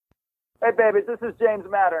Hey, baby, this is James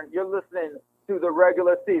Mattern. You're listening to the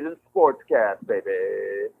regular season Sportscast, baby.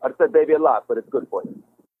 I said baby a lot, but it's good for you.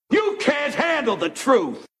 You can't handle the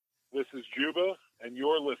truth. This is Juba, and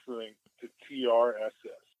you're listening to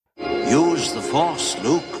TRSS. Use the Force,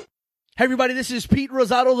 Luke. Hey everybody, this is Pete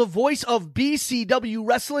Rosado, the voice of BCW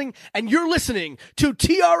Wrestling, and you're listening to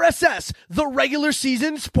TRSS, the regular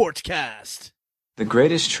season Sportscast. The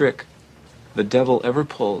greatest trick the devil ever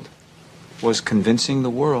pulled was convincing the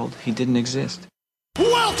world he didn't exist.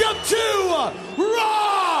 Welcome to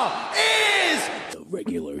Raw is the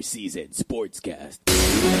regular season Sportscast.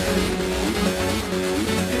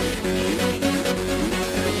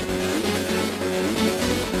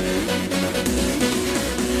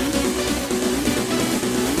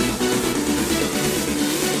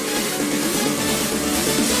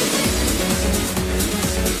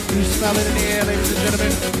 You smell it in the air, ladies and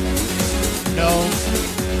gentlemen? No,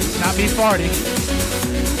 it's not me farting.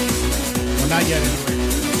 Well, not yet anyway.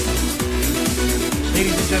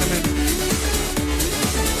 Ladies and gentlemen,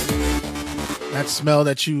 that smell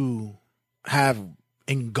that you have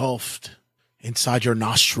engulfed inside your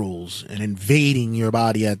nostrils and invading your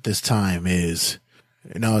body at this time is,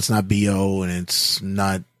 no, it's not BO and it's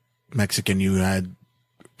not Mexican you had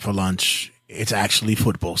for lunch. It's actually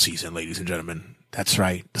football season, ladies and gentlemen. That's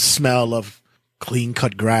right. The smell of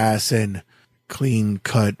clean-cut grass and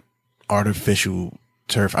clean-cut artificial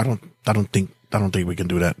turf. I don't think we can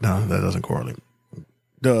do that. No, that doesn't correlate.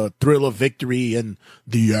 The thrill of victory and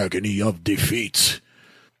the agony of defeat.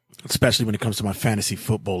 Especially when it comes to my fantasy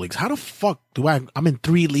football leagues. How the fuck do I'm in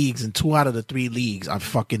 3 leagues and 2 out of the 3 leagues I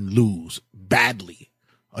fucking lose badly.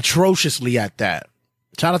 Atrociously at that.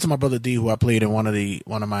 Shout out to my brother D, who I played in one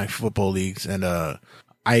of my football leagues, and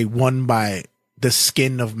I won by the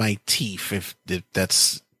skin of my teeth, if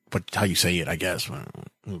that's how you say it, I guess.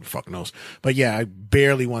 Who the fuck knows? But yeah, I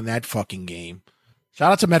barely won that fucking game.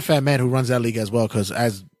 Shout out to Met Fat Man, who runs that league as well, because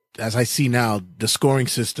as I see now, the scoring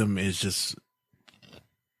system is just, I'm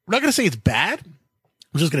not gonna say it's bad.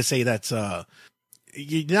 I'm just gonna say that's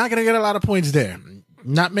you're not gonna get a lot of points there.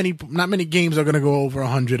 Not many games are gonna go over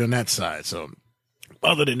 100 on that side. So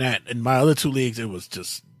other than that, in my other 2 leagues, it was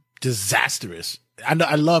just disastrous.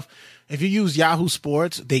 I love, if you use Yahoo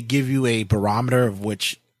Sports, they give you a barometer of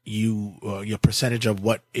which your percentage of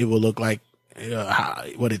what it will look like,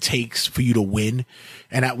 what it takes for you to win.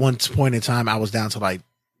 And at one point in time, I was down to like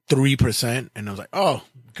 3%, and I was like, oh,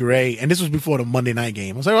 great. And this was before the Monday night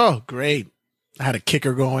game. I was like, oh, great. I had a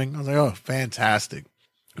kicker going. I was like, oh, fantastic.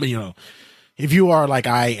 But if you are like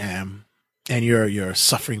I am, and you're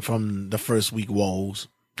suffering from the first week woes,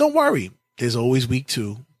 don't worry. There's always week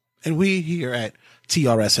 2. And we here at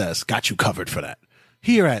TRSS got you covered for that.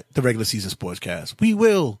 Here at the regular season Sportscast, we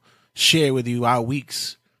will share with you our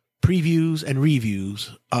week's previews and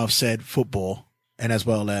reviews of said football, and as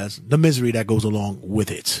well as the misery that goes along with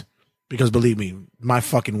it. Because believe me, my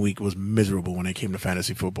fucking week was miserable when it came to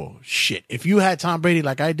fantasy football. Shit. If you had Tom Brady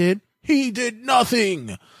like I did, he did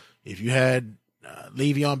nothing. If you had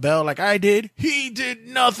Le'Veon Bell like I did, he did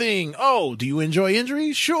nothing. Oh, do you enjoy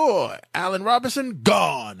injuries? Sure. Allen Robinson,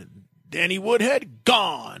 gone. Danny Woodhead,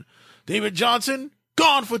 gone. David Johnson,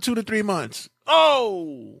 gone for 2 to 3 months.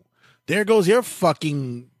 Oh, there goes your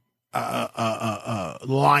fucking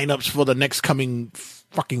lineups for the next coming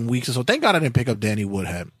fucking weeks or so. Thank God I didn't pick up Danny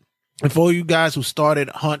Woodhead. And for you guys who started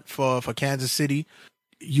Hunt for Kansas City,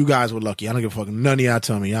 you guys were lucky. I don't give a fuck. None of y'all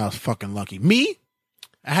tell me y'all was fucking lucky. Me?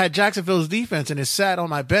 I had Jacksonville's defense and it sat on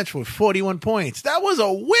my bench with 41 points. That was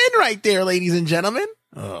a win right there, ladies and gentlemen.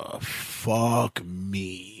 Oh, fuck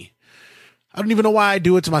me. I don't even know why I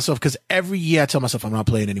do it to myself, because every year I tell myself I'm not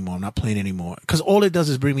playing anymore. Because all it does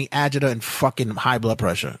is bring me agita and fucking high blood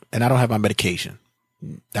pressure. And I don't have my medication.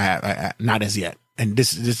 Not as yet. And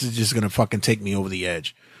this is just going to fucking take me over the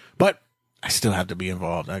edge. But I still have to be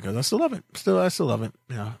involved because I still love it. I still love it.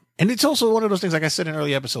 Yeah. And it's also one of those things, like I said in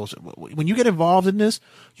early episodes, when you get involved in this,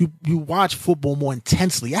 you watch football more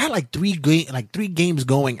intensely. I had like three games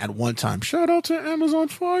going at one time. Shout out to Amazon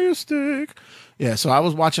Fire Stick. Yeah, so I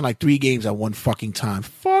was watching like 3 games at one fucking time.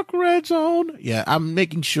 Fuck Red Zone. Yeah, I'm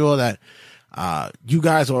making sure that you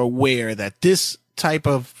guys are aware that this type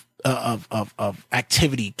of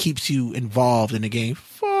activity keeps you involved in the game.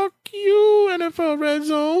 Fuck you, NFL Red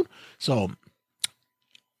Zone. So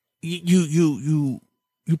you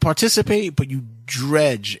participate, but you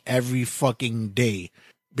dredge every fucking day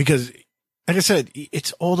because, like I said,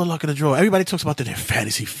 it's all the luck of the draw. Everybody talks about their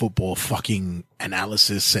fantasy football fucking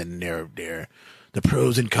analysis and the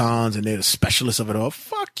pros and cons and they're the specialists of it all.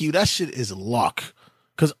 Fuck you. That shit is luck.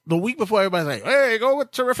 Because the week before, everybody's like, hey, go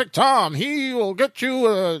with Terrific Tom. He will get you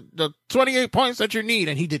the 28 points that you need.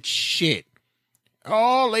 And he did shit.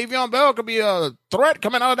 Oh, Le'Veon Bell could be a threat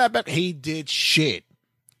coming out of that back. He did shit.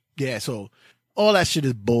 Yeah, so all that shit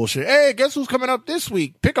is bullshit. Hey, guess who's coming up this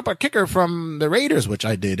week? Pick up a kicker from the Raiders, which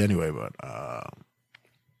I did anyway, but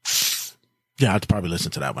yeah, I have to probably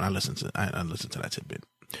listen to that one. I listened to that tidbit.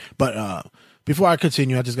 But before I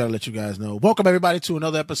continue, I just gotta let you guys know. Welcome everybody to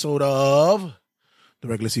another episode of the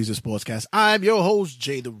Regular Season Sportscast. I'm your host,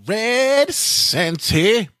 Jay the Red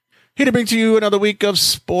Santy. Here to bring to you another week of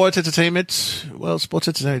sports entertainment. Well, sports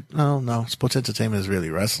entertainment. No. Sports entertainment is really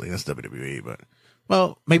wrestling. That's WWE. But,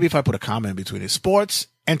 well, maybe if I put a comment between it. Sports,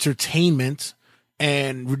 entertainment,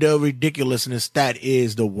 and the ridiculousness that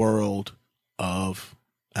is the world of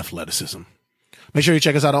athleticism. Make sure you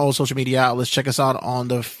check us out on all social media outlets. Check us out on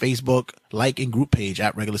the Facebook like and group page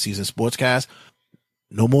at Regular Season Sportscast.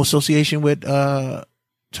 No more association with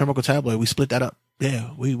Turnbuckle Tabloid. We split that up.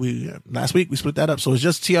 Yeah, we last week we split that up. So it's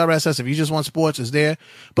just TRSS. If you just want sports, it's there.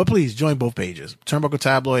 But please join both pages. Turnbuckle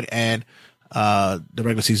Tabloid and the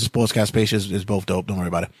Regular Season Sportscast page is both dope. Don't worry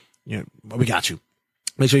about it. We got you.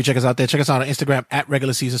 Make sure you check us out there. Check us out on Instagram at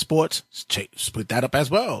Regular Season Sports. Split that up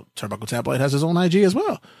as well. Turnbuckle Tabloid has his own IG as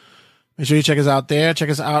well. Make sure you check us out there. Check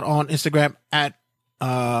us out on Instagram at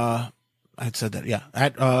at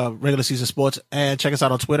Regular Season Sports, and check us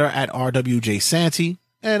out on Twitter at RWJSanty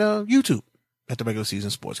and YouTube at the Regular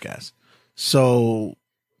Season Sportscast. So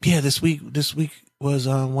yeah, this week was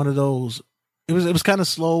one of those. It was kind of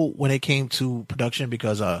slow when it came to production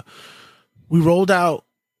because we rolled out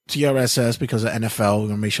TRSS because of NFL. We're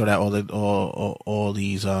gonna make sure that all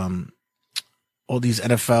these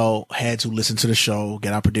NFL heads who listen to the show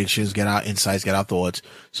get our predictions, get our insights, get our thoughts.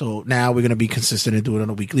 So now we're gonna be consistent and do it on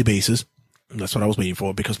a weekly basis. That's what I was waiting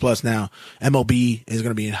for, because plus now MLB is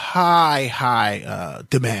going to be in high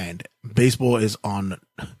demand. Baseball is on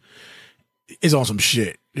some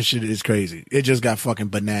shit. This shit is crazy. It just got fucking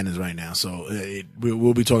bananas right now. So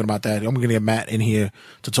we'll be talking about that. I'm going to get Matt in here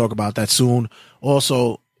to talk about that soon.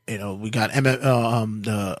 Also, we got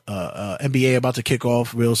the NBA about to kick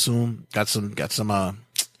off real soon. Got some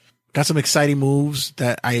exciting moves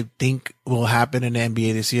that I think will happen in the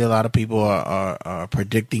NBA this year. A lot of people are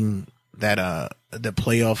predicting that the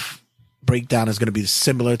playoff breakdown is going to be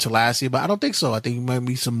similar to last year, but I don't think so. I think there might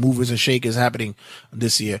be some movers and shakers happening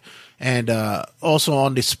this year. And also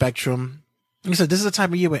on the spectrum, like I said, this is a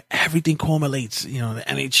time of year where everything culminates. The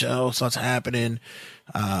NHL starts happening.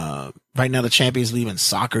 Right now, the Champions League and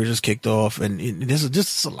soccer just kicked off, and there's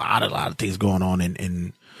just a lot of things going on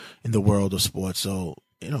in the world of sports. So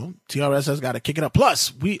TRS has got to kick it up.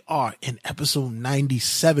 Plus, we are in episode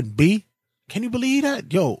 97B. Can you believe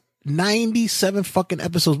that? Yo, 97 fucking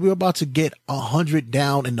episodes. We're about to get 100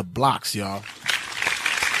 down in the blocks, y'all.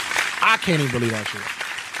 I can't even believe that shit.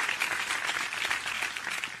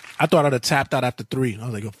 I thought I'd have tapped out after 3. I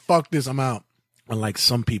was like, fuck this, I'm out. Unlike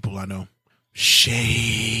some people I know.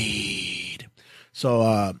 Shade.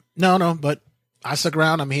 So, no, but I stuck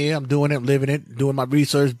around. I'm here. I'm doing it, living it, doing my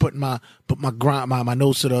research, putting my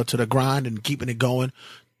notes to the grind and keeping it going.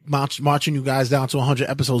 Marching you guys down to 100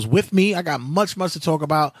 episodes with me. I got much to talk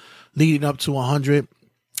about leading up to 100,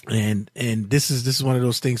 and this is one of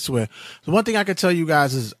those things where the one thing I can tell you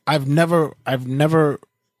guys is I've never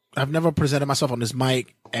presented myself on this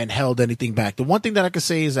mic and held anything back. The one thing that I can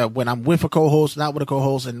say is that when I'm with a co-host, not with a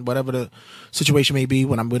co-host, and whatever the situation may be,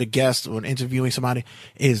 when I'm with a guest or interviewing somebody,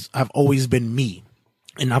 is I've always been me,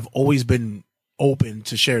 and I've always been open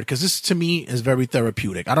to share it, because this to me is very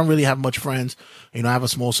therapeutic. I don't really have much friends. I have a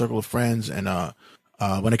small circle of friends, and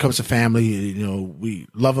when it comes to family, we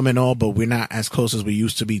love them and all, but we're not as close as we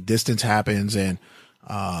used to be. Distance happens, and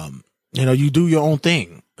you do your own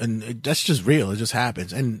thing, and that's just real. It just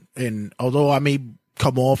happens. And although I may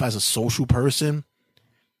come off as a social person,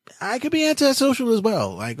 I could be antisocial as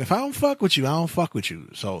well. Like, if I don't fuck with you, I don't fuck with you.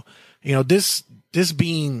 So this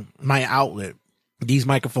being my outlet, these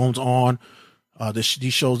microphones on.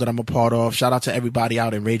 These shows that I'm a part of. Shout out to everybody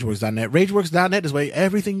out in RageWorks.net. RageWorks.net is where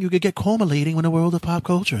everything you could get culminating in the world of pop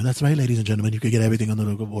culture. That's right, ladies and gentlemen. You could get everything under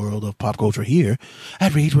the world of pop culture here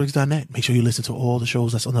at RageWorks.net. Make sure you listen to all the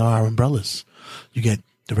shows that's under our umbrellas. You get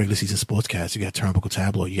the Regular Season Sportscast. You get Turnbuckle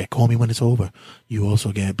Tabloid. You get Call Me When It's Over. You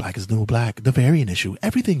also get Black is the New Black, the Variant Issue.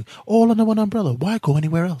 Everything all under one umbrella. Why go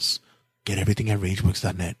anywhere else? Get everything at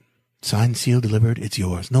RageWorks.net. Signed, sealed, delivered. It's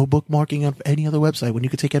yours. No bookmarking of any other website when you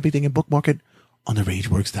could take everything and bookmark it on the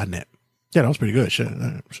RageWorks.net. Yeah, that was pretty good. Shit.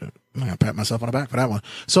 I'm gonna pat myself on the back for that one.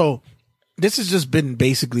 So this has just been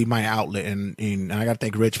basically my outlet, and I gotta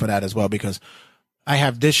thank Rich for that as well, because I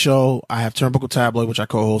have this show. I have Turnbuckle Tabloid, which I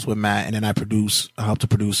co-host with Matt, and then I help to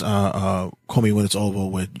produce Call Me When It's Over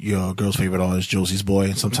with your girl's favorite artist, Josie's Boy.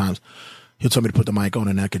 And sometimes he'll tell me to put the mic on,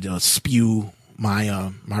 and I could spew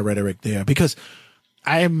my rhetoric there, because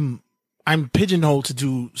I'm pigeonholed to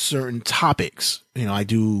do certain topics. You know, I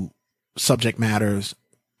do subject matters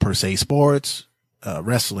per se, sports,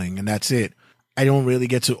 wrestling, and that's it. I don't really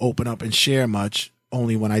get to open up and share much,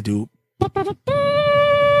 only when I do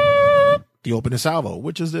the opening salvo,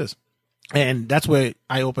 which is this. And that's where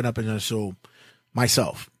I open up and show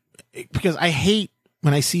myself, because I hate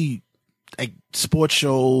when I see like sports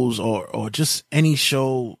shows or just any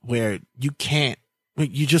show where you're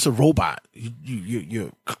just a robot.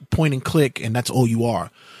 You're point and click, and that's all you are.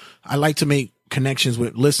 I like to make connections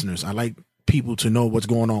with listeners. I like people to know what's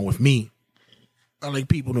going on with me. I like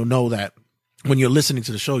people to know that when you're listening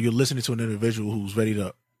to the show, you're listening to an individual who's ready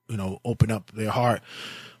to, open up their heart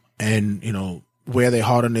and, wear their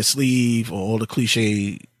heart on their sleeve, or all the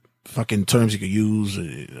cliche fucking terms you could use.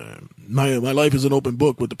 My life is an open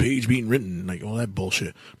book with the page being written, like all that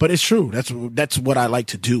bullshit. But it's true. That's what I like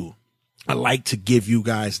to do. I like to give you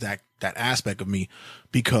guys that aspect of me,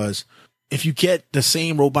 because if you get the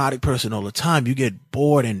same robotic person all the time, you get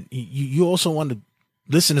bored, and you also want to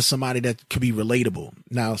listen to somebody that could be relatable.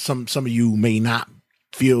 Now, some of you may not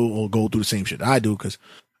feel or go through the same shit I do, because,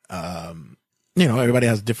 everybody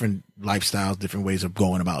has different lifestyles, different ways of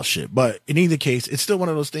going about shit. But in either case, it's still one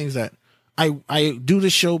of those things that I do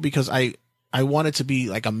this show because I want it to be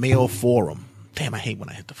like a male forum. Damn, I hate when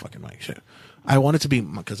I hit the fucking mic. Shit. I want it to be,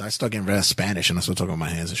 because I start getting very Spanish and I start talking with my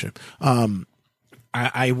hands and shit.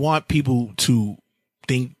 I want people to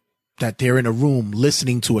think that they're in a room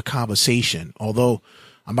listening to a conversation, although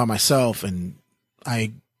I'm by myself, and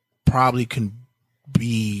I probably can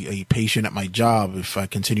be a patient at my job if I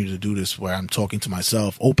continue to do this where I'm talking to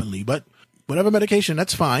myself openly. But whatever medication,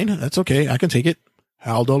 that's fine. That's okay. I can take it.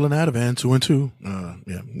 Haldol and Ativan, 2 and 2.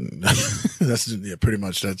 That's pretty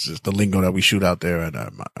much, that's just the lingo that we shoot out there at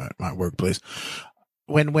my workplace.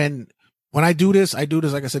 When I do this, like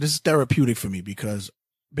I said, this is therapeutic for me, because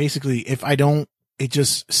basically if I don't, it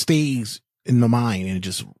just stays in the mind, and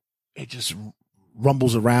it just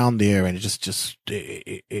rumbles around there, and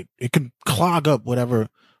it can clog up whatever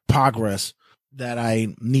progress that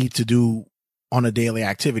I need to do on a daily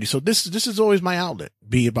activity. So this is always my outlet,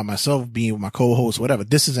 be it by myself, be it with my co-host, whatever.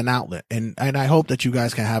 This is an outlet. And I hope that you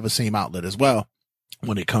guys can have the same outlet as well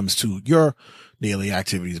when it comes to your daily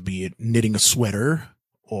activities, be it knitting a sweater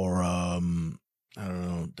or, I don't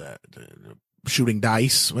know, shooting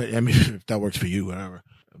dice. I mean, if that works for you, whatever.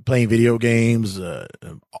 Playing video games,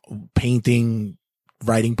 painting,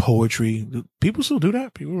 writing poetry. People still do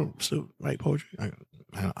that. People still write poetry.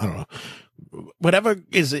 I don't know. Whatever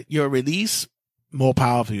is it, your release, more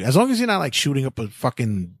power for you. As long as you're not like shooting up a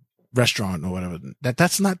fucking restaurant or whatever.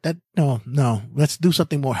 That's not that. No. Let's do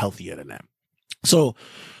something more healthier than that. So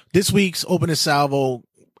this week's opening salvo,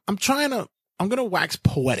 I'm going to wax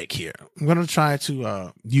poetic here. I'm going to try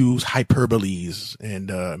to use hyperboles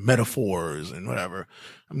and metaphors and whatever.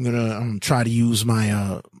 I'm going to try to use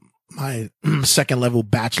my my second level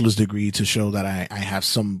bachelor's degree to show that I have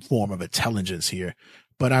some form of intelligence here.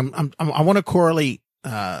 But I want to correlate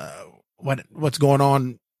what's going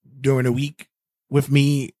on during the week with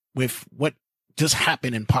me with what just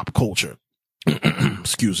happened in pop culture.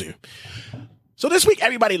 Excuse me. So this week,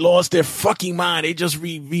 everybody lost their fucking mind. They just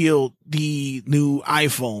revealed the new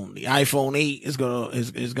iPhone. The iPhone 8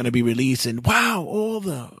 is gonna be released, and wow, all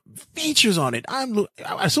the features on it.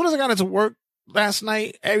 As soon as I got into work last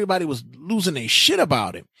night, everybody was losing their shit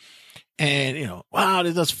about it. And wow,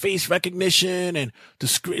 there's just face recognition, and the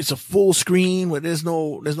screen, it's a full screen where there's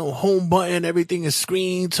no home button. Everything is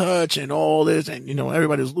screen touch and all this, and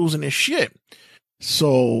everybody was losing their shit.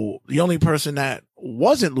 So the only person that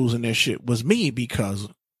wasn't losing their shit was me, because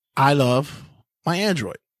I love my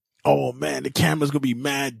Android. Oh man, the camera's gonna be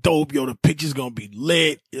mad dope. Yo, the picture's gonna be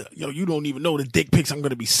lit. Yo, you don't even know the dick pics I'm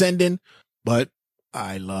gonna be sending, but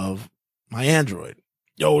I love my Android.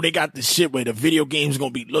 Yo, they got this shit where the video game's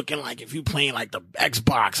gonna be looking like if you playing like the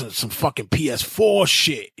Xbox or some fucking PS4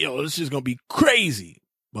 shit. Yo, this is gonna be crazy,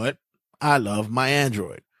 but I love my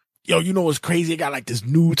Android. Yo, you know what's crazy? It got like this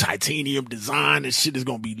new titanium design. This shit is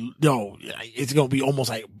gonna be, it's gonna be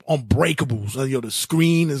almost like unbreakable. So, the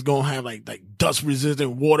screen is gonna have like dust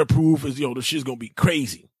resistant, waterproof. The shit's gonna be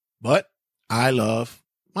crazy. But I love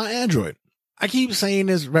my Android. I keep saying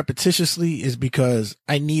this repetitiously is because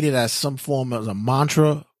I need it as some form of a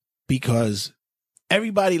mantra, because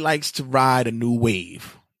everybody likes to ride a new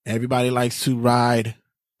wave. Everybody likes to ride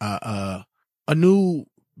a new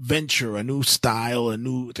venture, a new style, a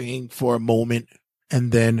new thing for a moment.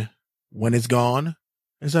 And then when it's gone,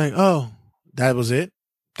 it's like, oh, that was it.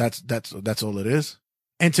 That's all it is.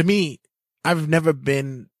 And to me, I've never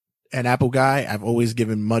been an Apple guy. I've always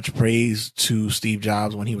given much praise to Steve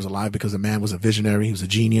Jobs when he was alive, because the man was a visionary. He was a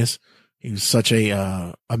genius. He was such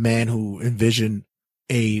a man who envisioned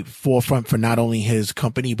a forefront for not only his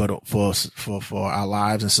company, but for our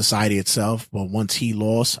lives and society itself. But once we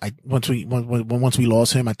lost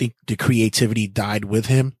him, I think the creativity died with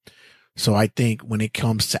him. So I think when it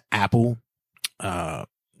comes to Apple,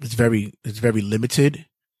 it's very limited.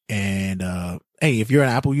 And, hey, if you're an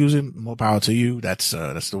Apple user, more power to you. That's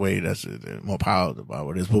the way, that's more power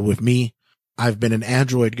about it is. But with me, I've been an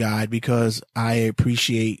Android guy because I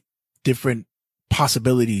appreciate different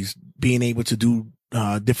possibilities, being able to do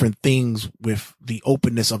different things with the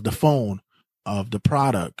openness of the phone, of the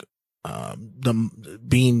product,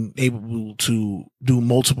 being able to do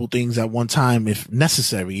multiple things at one time if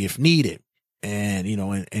necessary, if needed. And, you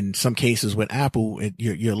know, in some cases with Apple,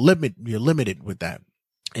 you're limited with that.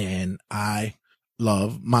 And I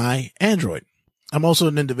love my Android. I'm also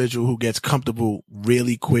an individual who gets comfortable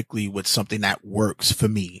really quickly with something that works for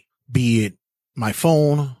me, be it my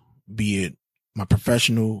phone, be it my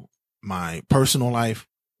professional, my personal life,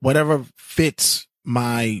 whatever fits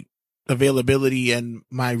my availability and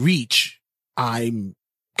my reach. I'm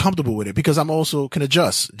comfortable with it because I'm also can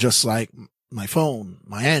adjust, just like my phone,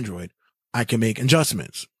 my Android. I can make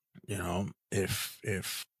adjustments. You know,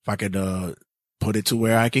 if I could, put it to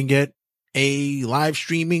where I can get a live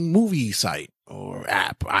streaming movie site or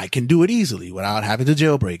app, I can do it easily without having to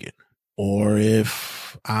jailbreak it. Or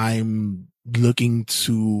if I'm looking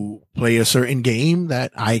to play a certain game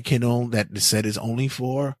that I can own, that the set is only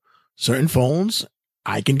for certain phones,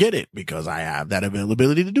 I can get it because I have that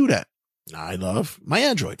availability to do that. I love my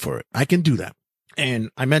Android for it. I can do that. And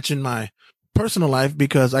I mentioned my personal life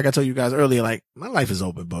because like I told you guys earlier, like my life is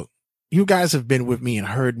open book. You guys have been with me and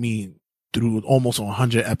heard me through almost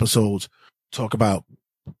 100 episodes talk about,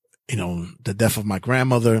 you know, the death of my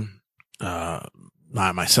grandmother,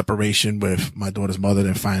 my separation with my daughter's mother,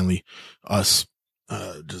 and finally us,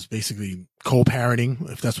 just basically co-parenting,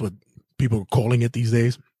 if that's what people are calling it these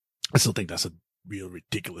days. I still think that's a real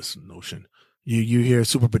ridiculous notion. You hear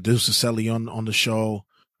super producer Sally on the show.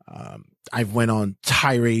 I've went on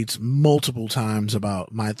tirades multiple times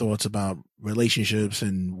about my thoughts about relationships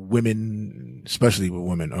and women, especially with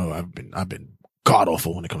women. Oh, I've been god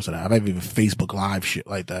awful when it comes to that. I've even Facebook Live shit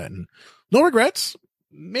like that, and no regrets.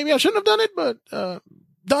 Maybe I shouldn't have done it, but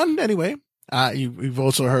done anyway. You've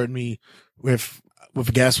also heard me with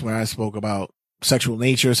guests where I spoke about sexual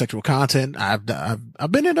nature, sexual content. I've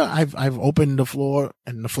been I've opened the floor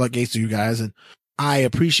and the floodgates to you guys, and I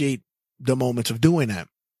appreciate the moments of doing that.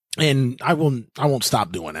 And I won't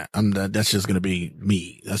stop doing that. That's just going to be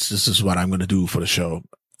me. That's just what I'm going to do for the show.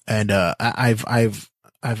 And, I've,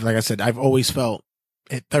 like I said, I've always felt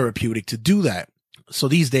it therapeutic to do that. So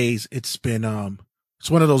these days it's been,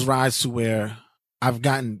 it's one of those rides to where I've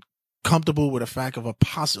gotten comfortable with the fact of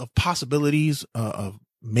possibilities, of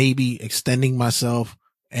maybe extending myself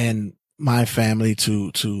and my family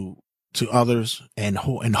to others, and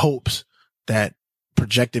hopes that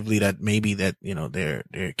projectively that maybe that, you know, there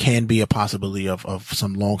can be a possibility of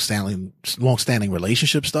some long-standing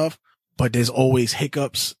relationship stuff, but there's always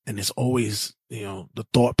hiccups, and there's always, you know, the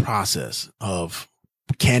thought process of,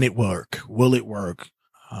 can it work? Will it work?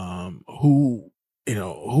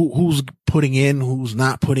 Who's putting in, who's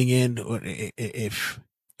not putting in, if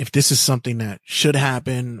this is something that should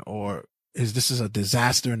happen, or this is a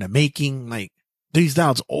disaster in the making. Like, these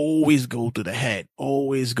doubts always go through the head,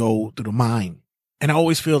 always go through the mind. And I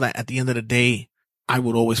always feel that at the end of the day, I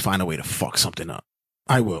would always find a way to fuck something up.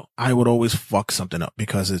 I would always fuck something up,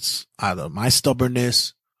 because it's either my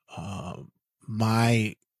stubbornness,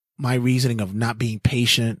 my reasoning of not being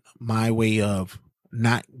patient, my way of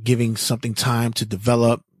not giving something time to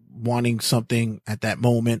develop, wanting something at that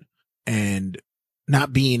moment, and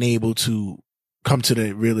not being able to come to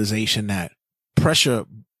the realization that pressure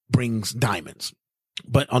brings diamonds.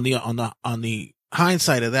 But on the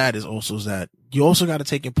hindsight of that is also that you also got to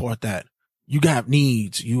take in part that you have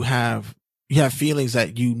needs, you have feelings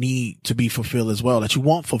that you need to be fulfilled as well, that you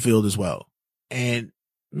want fulfilled as well. And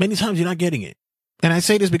many times you're not getting it. And I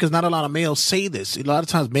say this because not a lot of males say this. A lot of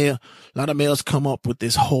times a lot of males come up with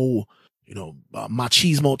this whole, you know,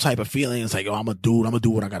 machismo type of feeling. It's like, oh, I'm a dude. I'm gonna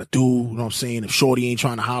do what I gotta do. You know what I'm saying? If shorty ain't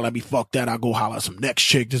trying to holler at me, fuck that. I'll go holler at some next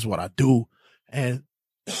chick. This is what I do. And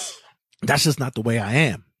that's just not the way I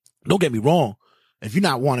am. Don't get me wrong. If you're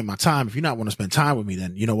not wanting my time, if you're not want to spend time with me,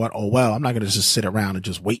 then you know what? Oh, well, I'm not going to just sit around and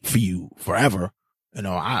just wait for you forever. You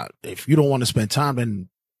know, if you don't want to spend time, then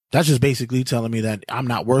That's just basically telling me that I'm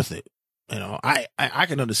not worth it. You know, I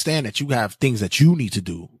can understand that you have things that you need to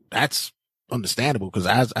do. That's understandable because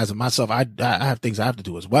as myself, I have things I have to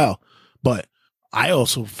do as well. But I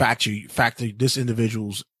also factor this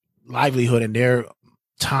individual's livelihood and their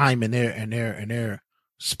time and their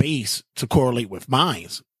space to correlate with mine.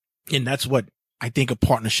 And that's what I think a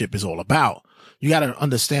partnership is all about. You got to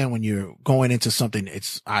understand when you're going into something,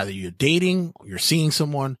 it's either you're dating, or you're seeing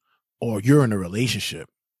someone, or you're in a relationship.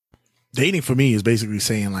 Dating for me is basically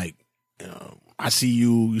saying like, you know, I see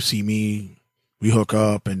you, you see me, we hook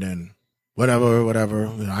up, and then whatever.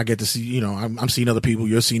 You know, I get to see, you know, I'm seeing other people,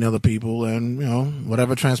 you're seeing other people, and you know,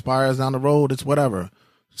 whatever transpires down the road, it's whatever.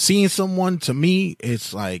 Seeing someone, to me,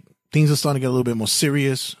 it's like things are starting to get a little bit more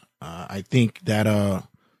serious. I think that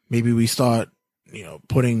maybe we start, you know,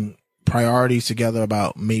 putting priorities together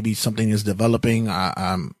about maybe something is developing.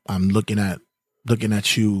 I'm looking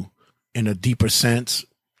at you in a deeper sense,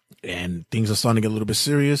 and things are starting to get a little bit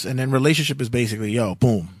serious. And then relationship is basically, yo,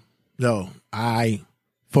 boom, yo, I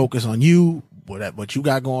focus on you, what you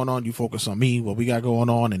got going on, you focus on me, what we got going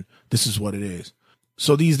on, and this is what it is.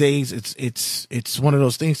 So these days, it's one of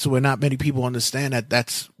those things to where not many people understand that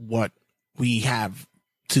that's what we have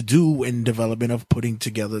to do in development of putting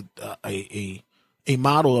together a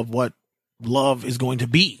model of what love is going to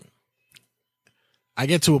be. I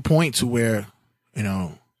get to a point to where, you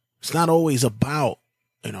know, it's not always about,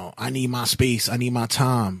 you know, I need my space, I need my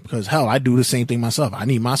time, because hell, I do the same thing myself. I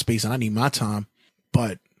need my space and I need my time.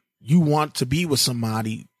 But you want to be with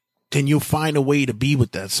somebody, then you'll find a way to be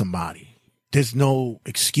with that somebody. There's no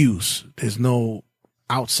excuse. There's no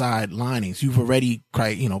outside linings. You've already,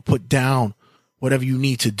 you know, put down whatever you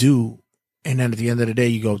need to do. And then at the end of the day,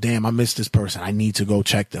 you go, damn, I miss this person. I need to go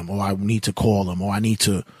check them, or I need to call them, or I need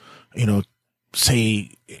to, you know,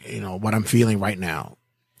 say, you know, what I'm feeling right now.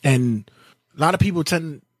 And a lot of people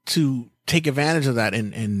tend to take advantage of that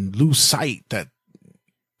and lose sight that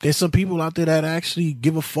there's some people out there that actually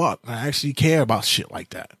give a fuck, that actually care about shit like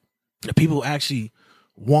that. The people actually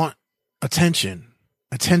want attention,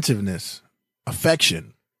 attentiveness,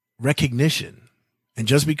 affection, recognition. And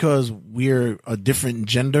just because we're a different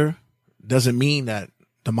gender doesn't mean that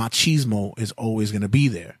the machismo is always going to be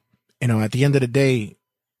there. You know, at the end of the day,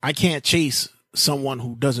 I can't chase someone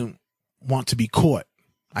who doesn't want to be caught.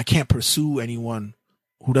 I can't pursue anyone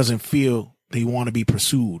who doesn't feel they want to be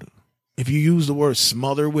pursued. If you use the word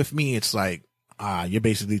smother with me, it's like, you're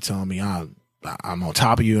basically telling me I'm on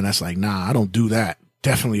top of you. And that's like, nah, I don't do that.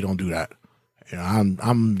 Definitely don't do that. You know,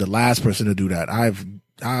 I'm the last person to do that.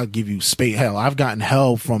 I'll give you space. Hell, I've gotten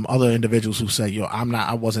hell from other individuals who say, yo,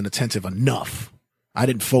 I wasn't attentive enough. I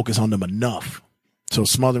didn't focus on them enough. So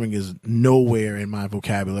smothering is nowhere in my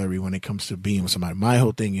vocabulary when it comes to being with somebody. My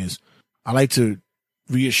whole thing is I like to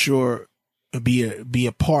reassure, be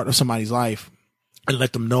a part of somebody's life and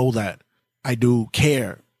let them know that I do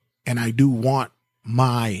care and I do want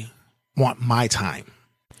my time.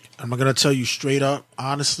 I'm going to tell you straight up,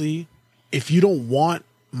 honestly, if you don't want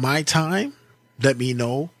my time, let me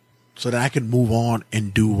know so that I can move on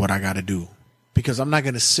and do what I got to do. Because I'm not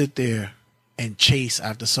going to sit there and chase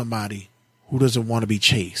after somebody who doesn't want to be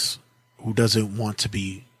chased, who doesn't want to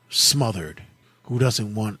be smothered, who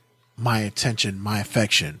doesn't want my attention, my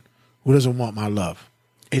affection, who doesn't want my love.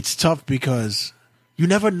 It's tough because you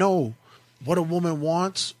never know what a woman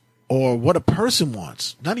wants or what a person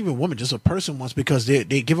wants. Not even a woman, just a person wants, because they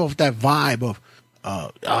give off that vibe of,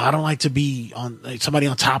 I don't like to be on like somebody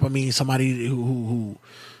on top of me, somebody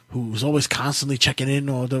who's always constantly checking in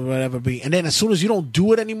or whatever be. And then as soon as you don't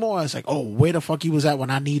do it anymore, it's like, oh, where the fuck you was at when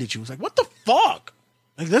I needed you? It's like, what the fuck?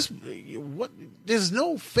 Like there's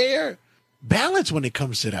no fair balance when it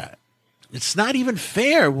comes to that. It's not even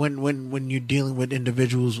fair when you're dealing with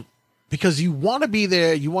individuals, because you want to be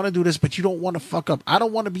there, you want to do this, but you don't want to fuck up. I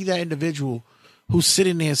don't want to be that individual who's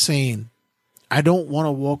sitting there saying, I don't want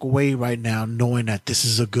to walk away right now knowing that this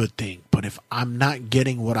is a good thing. But if I'm not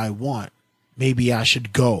getting what I want, maybe I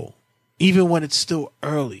should go. Even when it's still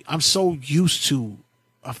early. I'm so used to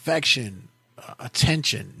affection,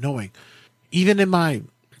 attention, knowing. Even in my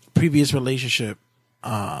previous relationship,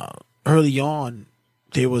 early on,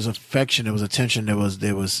 there was affection, there was attention, there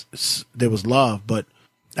was love. But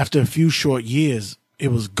after a few short years, it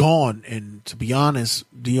was gone. And to be honest,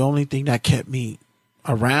 the only thing that kept me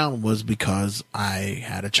around was because I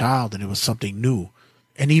had a child and it was something new.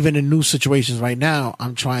 And even in new situations right now,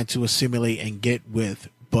 I'm trying to assimilate and get with.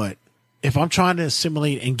 But if I'm trying to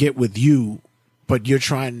assimilate and get with you, but you're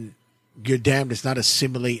damned it's not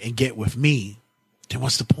assimilate and get with me, then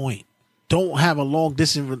what's the point? Don't have a long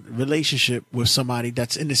distance relationship with somebody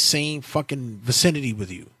that's in the same fucking vicinity with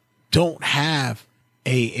you. Don't have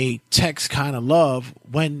a text kind of love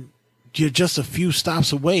when you're just a few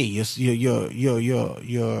stops away. You're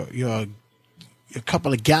a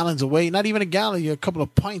couple of gallons away, not even a gallon, you're a couple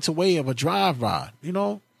of pints away of a drive ride. You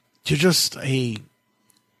know, you're just a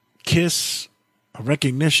kiss, a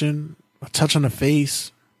recognition, a touch on the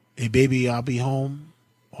face, a baby, I'll be home,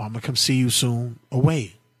 or I'm going to come see you soon,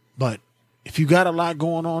 away. But if you got a lot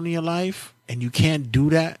going on in your life and you can't do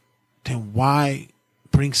that, then why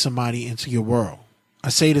bring somebody into your world? I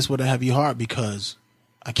say this with a heavy heart because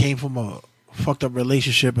I came from a fucked up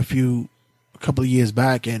relationship a couple of years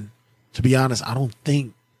back, and to be honest, I don't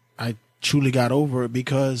think I truly got over it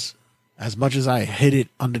because as much as I hid it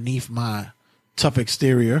underneath my tough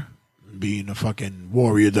exterior, being the fucking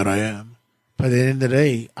warrior that I am, but at the end of the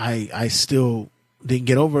day, I still didn't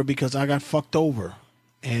get over it because I got fucked over.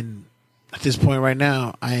 And at this point right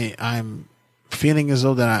now, I'm feeling as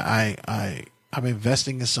though that I'm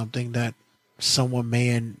investing in something that someone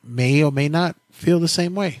may or may not feel the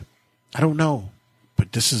same way. I don't know,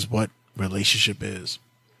 but this is what relationship is.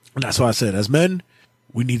 And that's why I said, as men,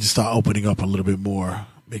 we need to start opening up a little bit more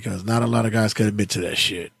because not a lot of guys can admit to that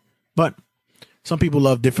shit. But some people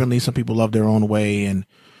love differently. Some people love their own way. And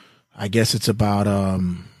I guess it's about,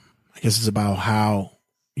 how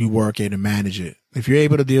you work it and manage it. If you're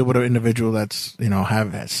able to deal with an individual that's,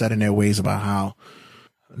 have set in their ways about how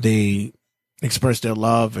they express their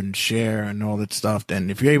love and share and all that stuff, then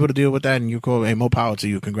if you're able to deal with that and you go, hey, more power to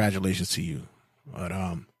you, congratulations to you. But,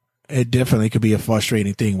 it definitely could be a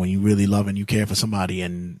frustrating thing when you really love and you care for somebody,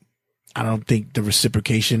 and I don't think the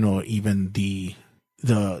reciprocation or even the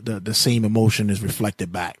same emotion is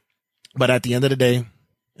reflected back. But at the end of the day,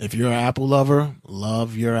 if you're an Apple lover,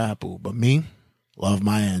 love your Apple. But me, love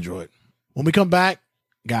my Android. When we come back,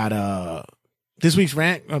 got this week's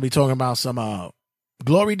rant, gonna be talking about some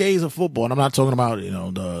glory days of football, and I'm not talking about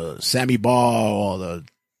the Sammy Ball or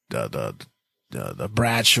the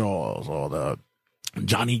Bradshaws or the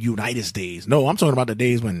Johnny Unitas days. No, I'm talking about the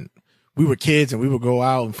days when we were kids and we would go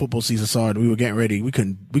out and football season started. We were getting ready. We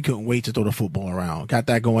couldn't wait to throw the football around. Got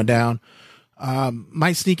that going down.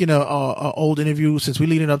 Might sneak in a old interview since we're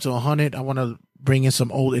leading up to 100. I want to bring in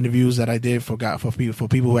some old interviews that I did for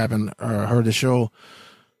people who haven't heard the show.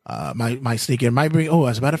 Might sneak in. Might bring. Oh,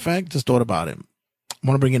 as a matter of fact, just thought about it. I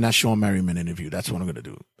want to bring in that Sean Merriman interview. That's what I'm gonna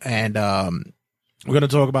do. And we're gonna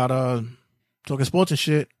talk about talking sports and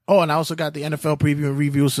shit. Oh, and I also got the NFL preview and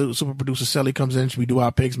review. So super producer Sally comes in. We do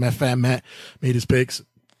our picks. Matt made his picks.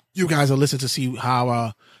 You guys are listening to see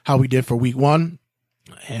how we did for week 1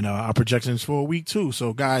 and our projections for week 2.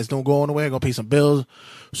 So guys, don't go on the way. Go pay some bills.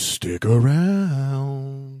 Stick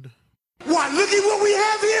around. Why, look at what we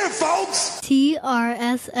have here, folks.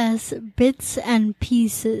 TRSS Bits and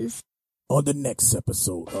Pieces. On the next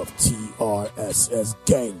episode of TRSS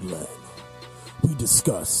Gangland, we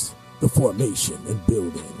discuss the formation and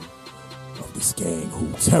building of this gang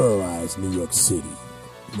who terrorized New York City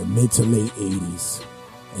in the mid to late 80s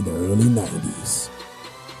and the early 90s.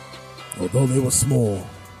 Although they were small,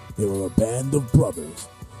 they were a band of brothers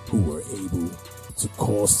who were able to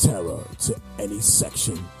cause terror to any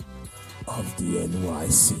section of the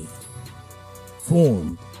NYC.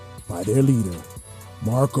 Formed by their leader,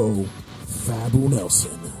 Marco Fabu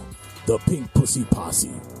Nelson, the Pink Pussy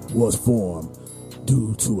Posse was formed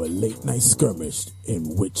due to a late night skirmish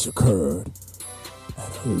in which occurred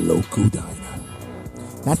at a local diner.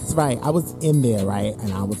 That's right. I was in there, right?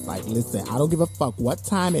 And I was like, listen, I don't give a fuck what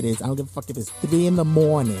time it is. I don't give a fuck if it's 3 a.m. A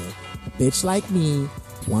bitch like me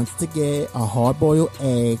wants to get a hard-boiled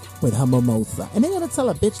egg with her mimosa. And they're going to tell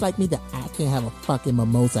a bitch like me that I can't have a fucking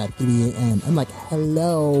mimosa at 3 a.m. I'm like,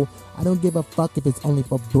 hello. I don't give a fuck if it's only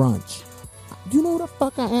for brunch. You know who the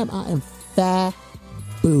fuck I am? I am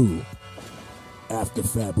Fabu. After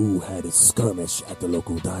Fabu had his skirmish at the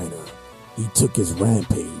local diner, he took his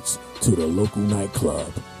rampage to the local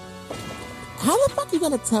nightclub. How the fuck you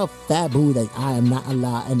gonna tell Fabu that I am not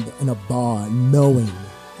allowed in a bar knowing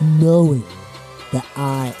that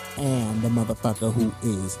I am the motherfucker who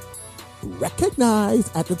is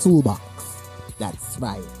recognized at the toolbox? That's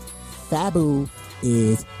right. Fabu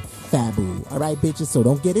is Fabu. Alright, bitches, so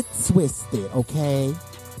don't get it twisted, okay?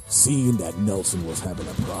 Seeing that Nelson was having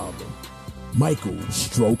a problem, Michael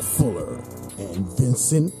Stroke Fuller and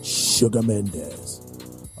Vincent Sugar Mendez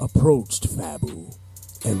approached Fabu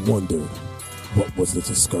and wondered what was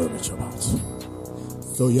this skirmish about.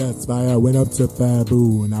 So yes, I went up to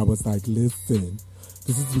Fabu and I was like, listen,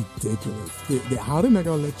 this is ridiculous. How did I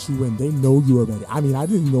gonna let you in? They know you already. I mean, I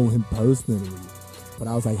didn't know him personally, but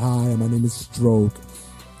I was like, hi, my name is Stroke.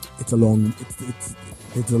 it's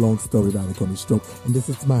a long story, right? They call me Stroke. And this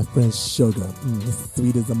is my friend Sugar. This is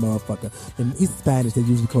sweet as a motherfucker. And he's Spanish. They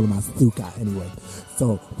usually call him Azúcar anyway.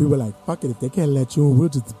 So we were like, fuck it. If they can't let you in, we'll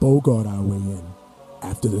just bogart our way in.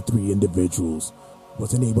 After the three individuals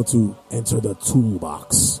wasn't able to enter the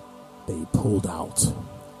toolbox, they pulled out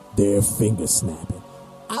their finger snapping.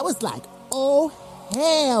 I was like, oh,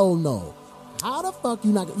 hell no. How the fuck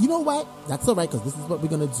you not? You know what? That's all right, because this is what we're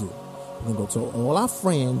going to do. We're going to go tell all our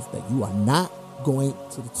friends that you are not going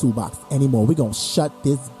to the toolbox anymore. We're going to shut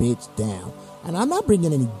this bitch down. And I'm not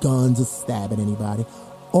bringing any guns or stabbing anybody.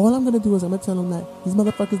 All I'm going to do is I'm going to tell them that these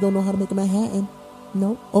motherfuckers don't know how to make a Manhattan.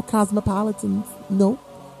 No. Or Cosmopolitans. No.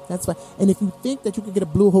 That's right. And if you think that you could get a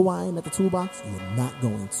blue Hawaiian at the toolbox, you're not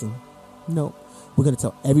going to. No. We're going to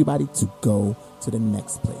tell everybody to go to the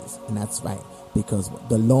next place. And that's right. Because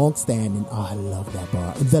the long-standing, oh, I love that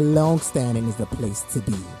bar. The long-standing is the place to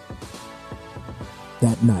be.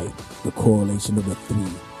 That night, the correlation of the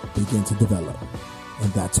three began to develop.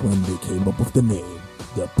 And that's when they came up with the name,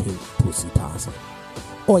 the Pink Pussy Posse.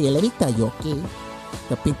 Oye, let me tell you, okay?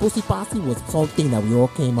 The Pink Pussy Posse was something that we all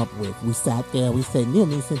came up with. We sat there, we said, you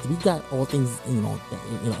know, since we got all things,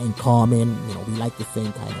 in common, we like the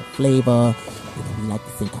same kind of flavor, we like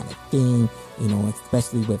the same kind of thing,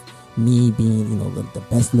 especially with me being, the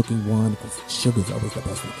best looking one, because Sugar's always the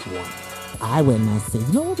best looking one. I went and I said,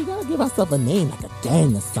 we gotta give ourselves a name, like a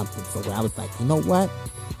gang or something. So I was like, you know what?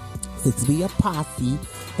 Since we a posse,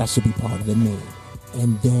 that should be part of the name.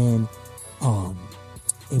 And then,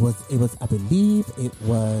 it was, I believe it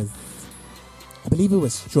was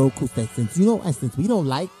Stroke who said, since we don't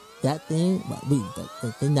like that thing,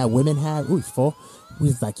 the thing that women have, we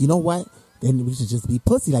was like, you know what? Then we should just be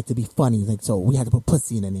pussy, like to be funny. Like, so we had to put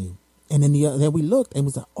pussy in the name. And then then we looked and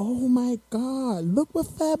was like, oh my God, look what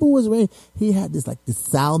Fabu was wearing. He had this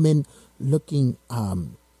salmon looking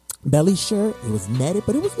belly shirt. It was netted,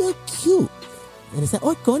 but it was real cute. And it said,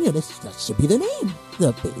 oh, coño, that should be the name.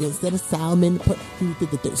 Instead of salmon,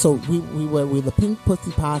 so we were the Pink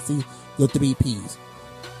Pussy Posse, the 3 Ps.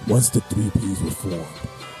 Once the 3 Ps were formed,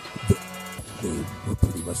 they were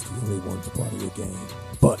pretty much the only ones part of the game.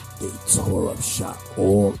 But they tore up shop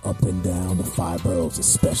all up and down the 5 boroughs,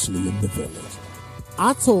 especially in the village.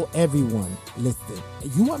 I told everyone, listen,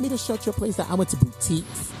 you want me to shut your place down? I went to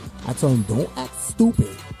boutiques. I told them, don't act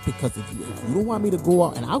stupid, because if you don't want me to go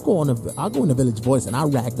out, and I'll go in the Village Voice and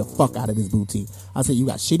I'll rag the fuck out of this boutique. I'll say, you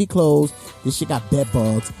got shitty clothes, this shit got bed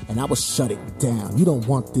bugs, and I will shut it down. You don't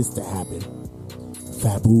want this to happen.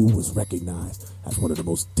 Fabu was recognized as one of the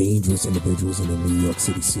most dangerous individuals in the New York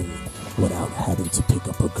City scene without having to pick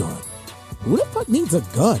up a gun. Who the fuck needs a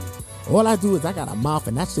gun? All I do is I got a mouth,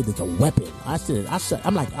 and that shit is a weapon. that's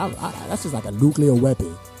just like a nuclear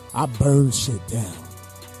weapon. I burn shit down.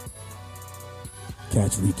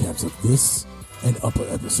 Catch recaps of this and upper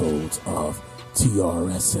episodes of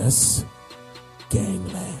TRSS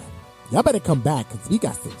Gangland. Y'all better come back, because we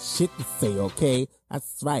got some shit to say, okay?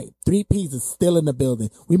 That's right. 3 Ps is still in the building.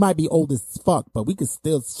 We might be old as fuck, but we can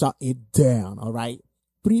still shut it down, all right?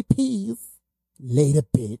 3 Ps. Later,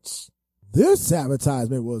 bitch. This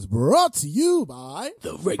advertisement was brought to you by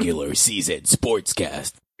the Regular Season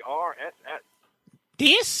Sportscast. RSS.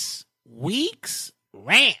 This week's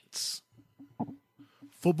rants.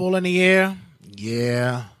 Football in the air?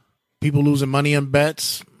 Yeah. People losing money on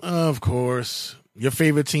bets? Of course. Your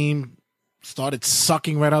favorite team started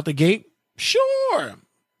sucking right out the gate? Sure.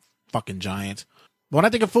 Fucking Giants. But when I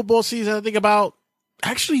think of football season, I think about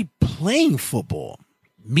actually playing football.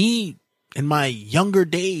 Me in my younger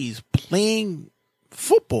days playing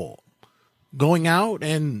football. Going out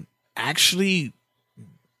and actually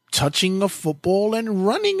touching a football and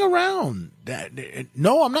running around.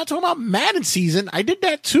 No, I'm not talking about Madden season. I did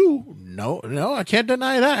that too. No, I can't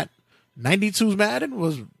deny that. 92's Madden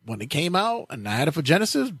was when it came out, and I had it for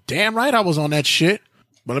Genesis. Damn right I was on that shit.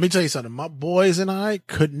 But let me tell you something. My boys and I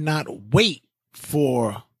could not wait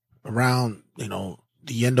for around,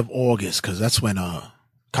 the end of August, because that's when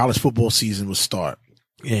college football season would start.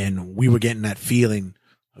 And we were getting that feeling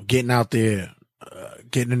of getting out there,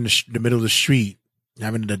 getting in the middle of the street,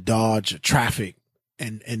 having to dodge traffic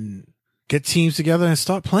and get teams together and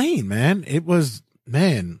start playing, man. It was,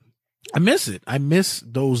 I miss it. I miss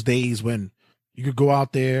those days when you could go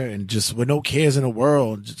out there and just, with no cares in the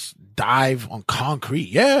world, just dive on concrete.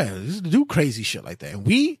 Yeah, just do crazy shit like that. And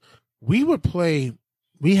we would play,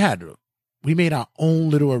 we made our own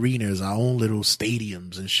little arenas, our own little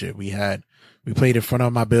stadiums and shit. We played in front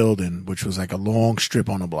of my building, which was like a long strip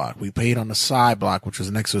on the block. We played on the side block, which was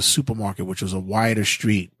next to a supermarket, which was a wider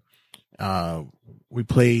street. We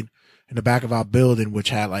played in the back of our building, which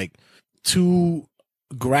had like 2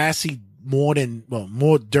 grassy, more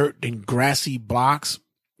dirt than grassy blocks.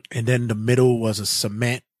 And then the middle was a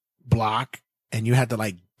cement block, and you had to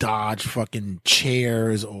like dodge fucking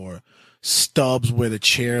chairs or stubs where the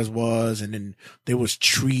chairs was. And then there was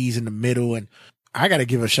trees in the middle. And I got to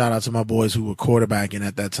give a shout out to my boys who were quarterbacking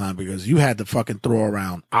at that time, because you had to fucking throw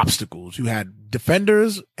around obstacles. You had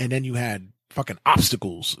defenders, and then you had fucking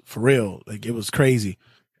obstacles for real. Like, it was crazy.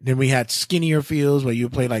 Then we had skinnier fields where you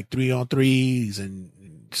would play like 3-on-3s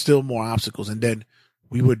and still more obstacles. And then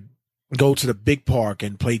we would go to the big park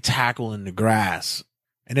and play tackle in the grass.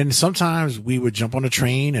 And then sometimes we would jump on a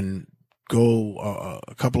train and go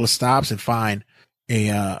a couple of stops and find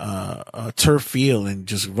a turf field and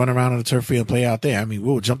just run around on the turf field and play out there. I mean,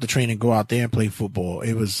 we would jump the train and go out there and play football.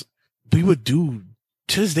 We would do,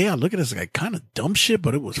 to this day, I look at this like kind of dumb shit,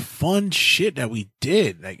 but it was fun shit that we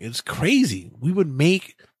did. Like, it's crazy. We would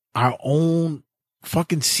make our own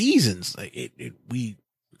fucking seasons. Like,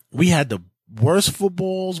 we had the worst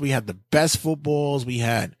footballs. We had the best footballs. We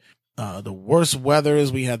had the worst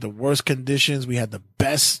weathers. We had the worst conditions. We had the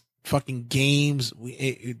best fucking games.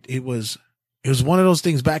 It was one of those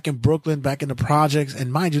things back in Brooklyn, back in the projects.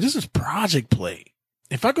 And mind you, this is project play.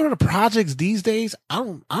 If I go to the projects these days, I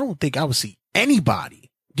don't think I would see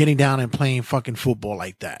anybody getting down and playing fucking football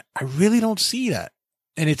like that. I really don't see that.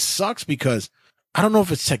 And it sucks because I don't know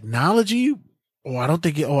if it's technology, or I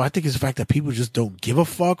think it's the fact that people just don't give a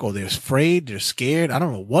fuck, or they're afraid, they're scared. I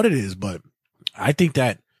don't know what it is, but I think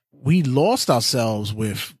that we lost ourselves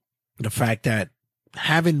with the fact that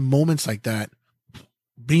having moments like that,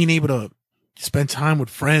 being able to spend time with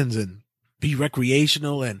friends and be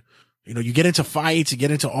recreational, and, you know, you get into fights, you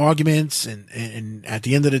get into arguments, and at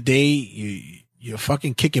the end of the day, you're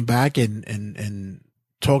fucking kicking back and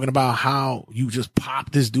talking about how you just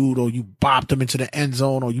popped this dude, or you bopped him into the end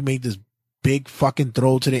zone, or you made this big fucking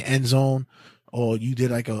throw to the end zone, or you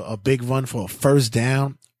did like a big run for a first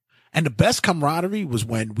down. And the best camaraderie was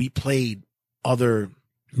when we played other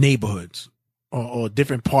neighborhoods or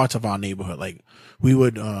different parts of our neighborhood. Like, we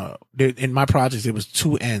would, in my projects, there was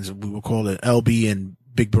two ends. We would call it LB and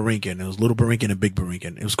Big Borinquen. It was Little Borinquen and Big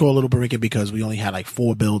Borinquen. It was called Little Borinquen because we only had like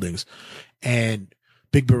 4 buildings, and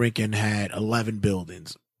Big Borinquen had 11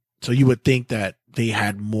 buildings. So you would think that they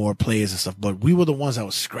had more players and stuff, but we were the ones that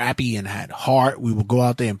was scrappy and had heart. We would go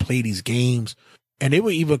out there and play these games, and they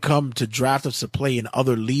would even come to draft us to play in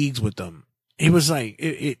other leagues with them. It was like,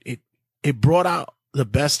 it brought out the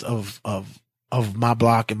best of my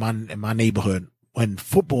block and my neighborhood when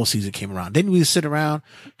football season came around. Then we would sit around,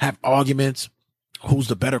 have arguments. Who's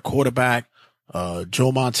the better quarterback?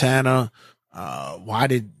 Joe Montana. Why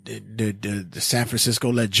did the San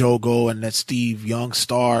Francisco let Joe go and let Steve Young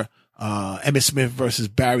start? Emmitt Smith versus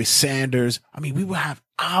Barry Sanders. I mean, we would have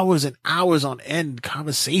hours and hours on end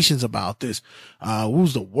conversations about this.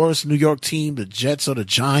 Who's the worst New York team, the Jets or the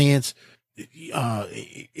Giants?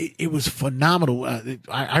 It was phenomenal.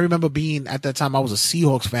 I remember being, at that time, I was a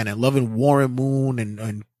Seahawks fan and loving Warren Moon,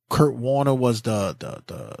 and Kurt Warner was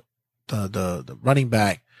the running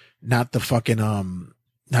back, not the fucking,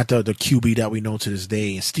 not the QB that we know to this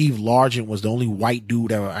day. And Steve Largent was the only white dude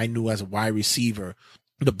that I knew as a wide receiver.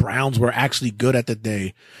 The Browns were actually good at the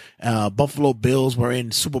day. Buffalo Bills were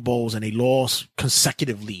in Super Bowls and they lost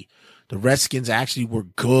consecutively. The Redskins actually were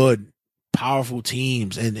good, powerful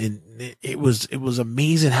teams. And it was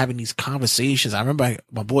amazing having these conversations. I remember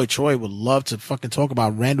my boy Troy would love to fucking talk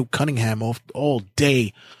about Randall Cunningham all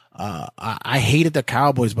day. I hated the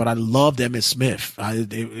Cowboys, but I loved Emmitt Smith.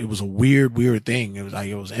 It was a weird thing. It was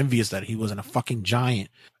like, I was envious that he wasn't a fucking Giant.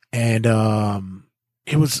 And,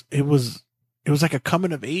 it was like a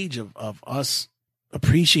coming of age of us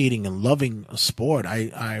appreciating and loving a sport.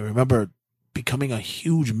 I remember becoming a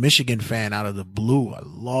huge Michigan fan out of the blue. I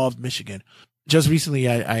loved Michigan. Just recently,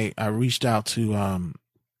 I reached out to,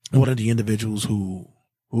 one of the individuals who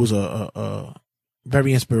was a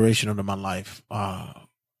very inspirational to my life.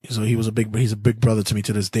 So he's a big brother to me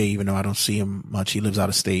to this day, even though I don't see him much. He lives out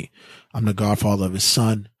of state. I'm the godfather of his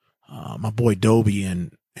son, my boy Dobie.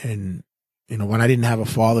 And, you know, when I didn't have a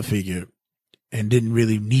father figure and didn't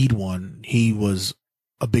really need one, he was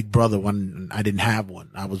a big brother when I didn't have one.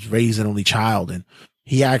 I was raised an only child, and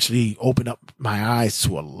he actually opened up my eyes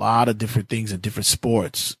to a lot of different things and different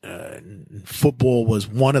sports. And football was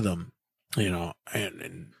one of them, you know,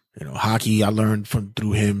 and you know, hockey I learned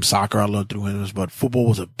through him, soccer I learned through him, but football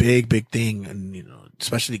was a big thing. And, you know,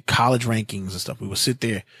 especially college rankings and stuff. We would sit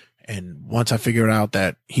there, and once I figured out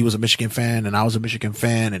that he was a Michigan fan and I was a Michigan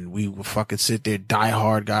fan, and we would fucking sit there, die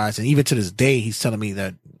hard guys. And even to this day, he's telling me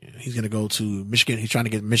that He's going to go to Michigan. He's trying to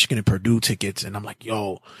get Michigan and Purdue tickets. And I'm like,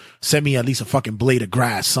 yo, send me at least a fucking blade of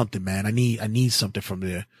grass, something, man. I need something from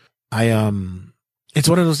there. It's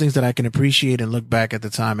one of those things that I can appreciate and look back at the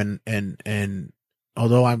time. And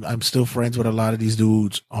although I'm still friends with a lot of these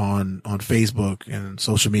dudes on Facebook and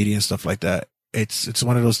social media and stuff like that, it's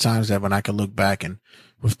one of those times that when I can look back and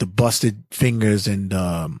with the busted fingers and,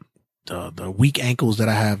 the weak ankles that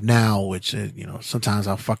I have now, which, sometimes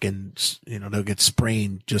I'll fucking, they'll get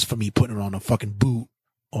sprained just for me putting on a fucking boot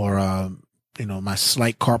or, my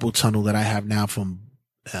slight carpal tunnel that I have now from,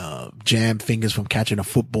 jammed fingers from catching a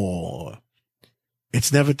football.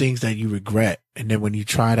 It's never things that you regret. And then when you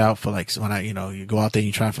try it out for you go out there and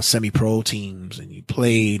you try for semi-pro teams and you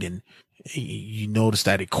played and you notice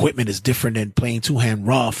that equipment is different than playing two-hand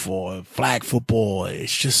rough or flag football.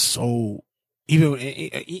 It's just so,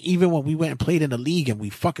 even when we went and played in the league and we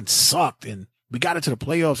fucking sucked and we got into the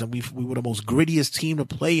playoffs and we were the most grittiest team to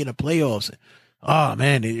play in the playoffs. Oh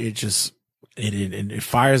man, it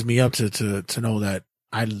fires me up to know that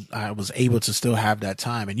I was able to still have that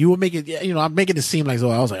time. And you were making, I'm making it seem like,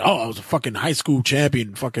 I was a fucking high school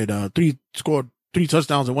champion, fucking, scored 3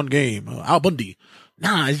 touchdowns in one game, Al Bundy.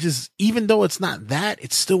 Nah, it's just, even though it's not that,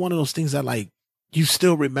 it's still one of those things that like, you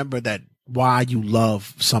still remember that why you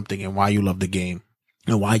love something and why you love the game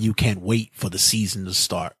and why you can't wait for the season to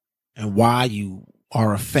start and why you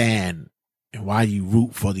are a fan and why you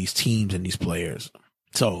root for these teams and these players.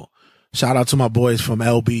 So shout out to my boys from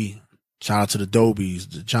LB. Shout out to the Dobies,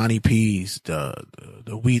 the Johnny P's, the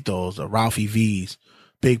Weethos, the Ralphie V's,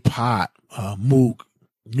 Big Pot, Mook,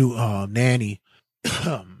 Nanny,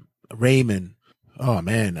 Raymond. Oh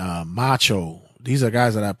man, Macho. These are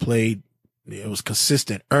guys that I played. It was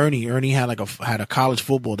consistent. Ernie had a college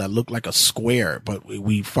football that looked like a square, but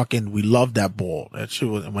we loved that ball. That shit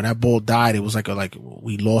was, when that ball died, it was like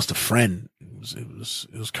we lost a friend. It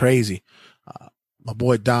was crazy. My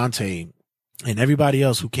boy Dante and everybody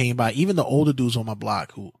else who came by, even the older dudes on my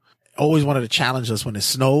block who always wanted to challenge us when it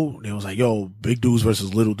snowed. It was like, yo, big dudes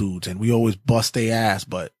versus little dudes. And we always bust their ass,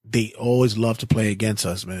 but they always love to play against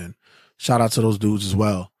us, man. Shout out to those dudes as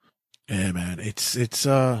well. Yeah, man.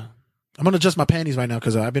 I'm going to adjust my panties right now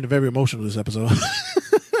because I've been very emotional this episode.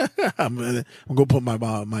 I'm going to put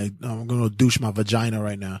I'm going to douche my vagina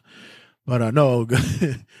right now. But, no,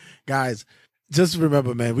 guys, just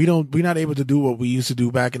remember, man, we're not able to do what we used to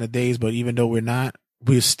do back in the days, but even though we're not,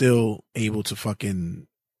 we're still able to fucking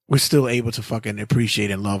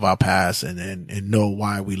appreciate and love our past and know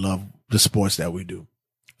why we love the sports that we do.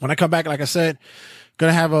 When I come back, like I said,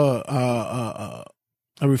 gonna have a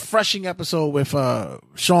refreshing episode with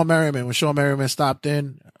Sean Merriman. When Sean Merriman stopped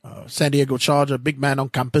in, San Diego Charger, big man on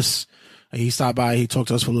campus. He stopped by, he talked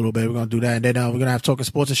to us for a little bit. We're gonna do that, and then we're gonna have talking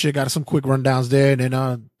sports and shit. Got some quick rundowns there, and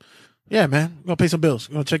then yeah, man, we're gonna pay some bills.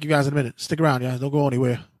 We're gonna check you guys in a minute. Stick around, guys. Don't go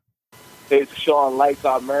anywhere. Hey, it's Sean Lights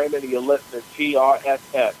Out Merriman, and you're listening to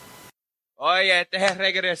TRSS. Oye, este es el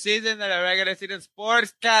regular season de la regular season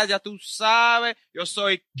Sportscast. Ya tú sabes, yo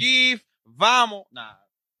soy Keith. Vamos. Nah.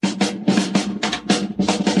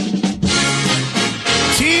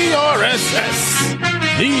 TRSS,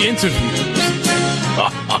 the interviews.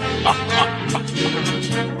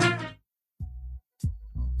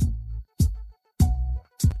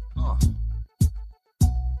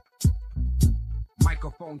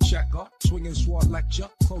 Microphone checker, swinging sword lecture,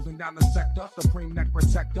 closing down the sector, supreme neck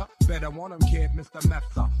protector. Better want him, kid, Mr.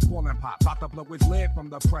 Mepsa. Falling pop, about to blow his lid from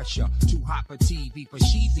the pressure. Too hot for TV, for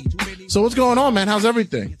cheesy, too many. So what's going on, man? How's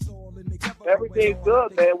everything? Everything's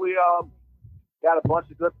good, man. We got a bunch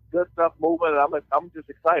of good stuff moving, and I'm just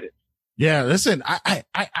excited. Yeah, listen,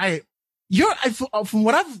 from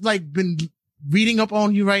what I've like been reading up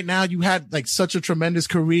on you right now, you had like such a tremendous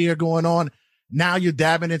career going on. Now you're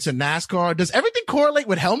dabbing into NASCAR. Does everything correlate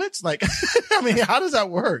with helmets? Like, I mean, how does that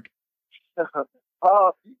work? You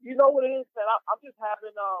know what it is, man? I'm just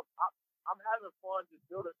having, I'm having fun just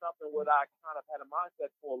building something what I kind of had a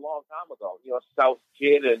mindset for a long time ago. Since I was a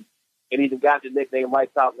kid and even got the nickname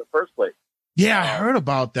Lights Out in the first place. Yeah, I heard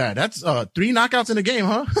about that. That's 3 knockouts in the game,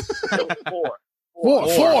 huh? Four. Look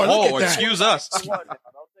at that. Excuse us. Don't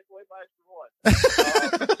take away my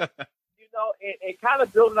extra one. And kind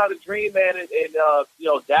of building out a dream, man, and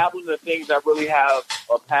dabbling in the things I really have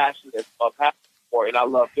a passion for, and I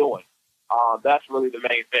love doing. That's really the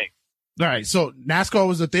main thing. All right, so NASCAR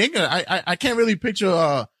was the thing. I can't really picture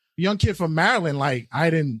a young kid from Maryland. Like I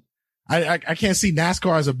can't see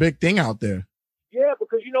NASCAR as a big thing out there. Yeah,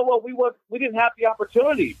 because you know what, we didn't have the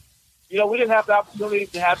opportunity. We didn't have the opportunity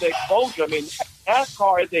to have the exposure. I mean,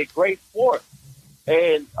 NASCAR is a great sport,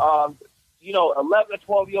 and 11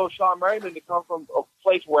 or 12-year-old Sean Merriman to come from a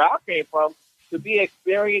place where I came from, to be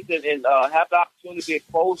experienced and have the opportunity to be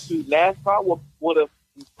exposed to NASCAR would have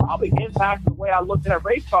probably impacted the way I looked at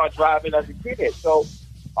race car driving as a kid. So,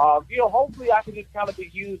 hopefully I can just kind of be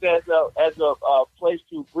used as a place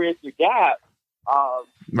to bridge the gap.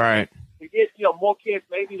 Right. To get, more kids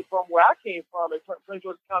maybe from where I came from in Prince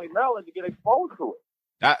George's County, Maryland, to get exposed to it.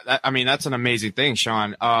 That's an amazing thing,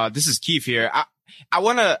 Sean. This is Keith here. I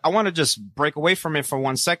wanna just break away from it for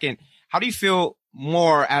 1 second. How do you feel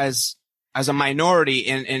more as a minority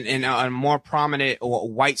in a more prominent or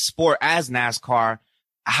white sport as NASCAR?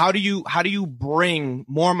 How do you bring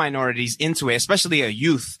more minorities into it, especially a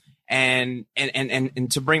youth, and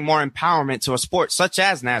to bring more empowerment to a sport such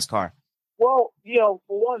as NASCAR? Well, for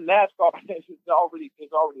one, NASCAR is already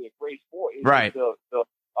a great sport. It's right.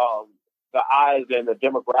 The eyes and the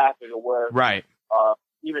demographic of where right.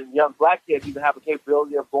 Even young black kids even have a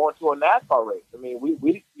capability of going to a NASCAR race. I mean,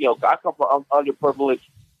 we I come from underprivileged,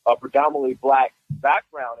 predominantly black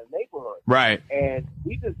background and neighborhood. Right. And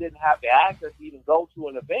we just didn't have the access to even go to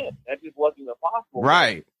an event. That just wasn't possible.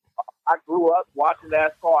 Right. I grew up watching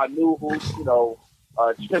NASCAR. I knew who,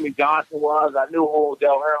 Jimmy Johnson was. I knew who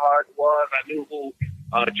Dale Earnhardt was. I knew who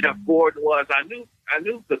Jeff Gordon was. I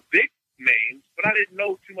knew the big names, but I didn't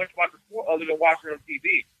know too much about the sport other than watching on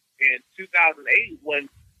TV. In 2008, when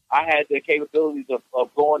I had the capabilities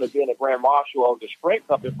of going and being a grand marshal of the Sprint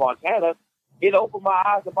Cup in Fontana, it opened my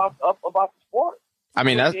eyes about the sport. I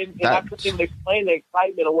mean, I couldn't even explain the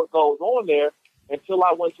excitement of what goes on there until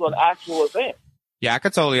I went to an actual event. Yeah, I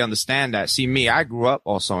could totally understand that. See, me, I grew up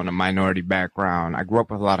also in a minority background. I grew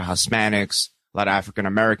up with a lot of Hispanics, a lot of African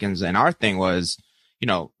Americans, and our thing was,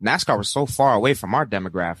 NASCAR was so far away from our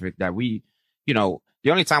demographic that we, the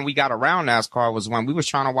only time we got around NASCAR was when we was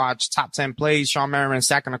trying to watch top 10 plays, Shawn Merriman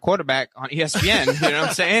sacking a quarterback on ESPN. You know what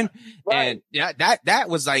I'm saying? Right. And yeah, that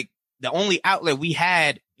was like the only outlet we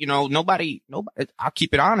had. Nobody, I'll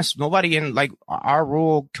keep it honest. Nobody in like our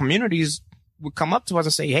rural communities would come up to us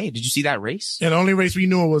and say, "Hey, did you see that race?" And the only race we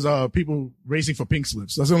knew was people racing for pink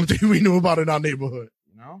slips. That's the only thing we knew about in our neighborhood.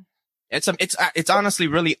 It's honestly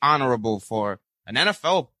really honorable for an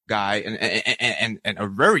NFL guy and a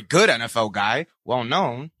very good NFL guy, well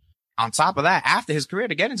known. On top of that, after his career,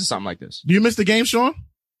 to get into something like this. Do you miss the game, Sean?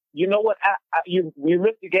 You know what? You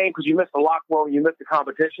missed the game because you missed the locker room. You missed the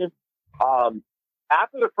competition.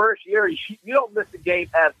 After the first year, you don't miss the game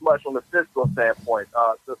as much on the physical standpoint.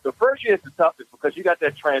 The first year is the toughest because you got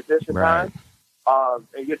that transition time,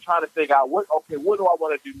 and you're trying to figure out what do I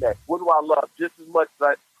want to do next? What do I love just as much as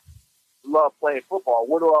I love playing football?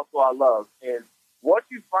 What else do I love? And once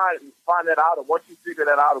you find that out, and once you figure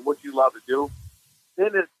that out, and what you love to do,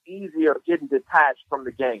 then it's easier getting detached from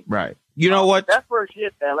the game. Right. You know what? That first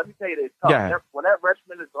year, man, let me tell you this. Yeah. When that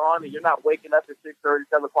regimen is on and you're not waking up at 6:30,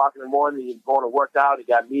 7 o'clock in the morning, you're going to work out, you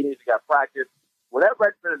got meetings, you got practice. When that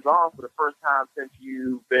regimen is on for the first time since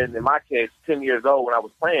you've been, in my case, 10 years old when I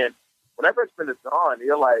was playing, when that regimen is on,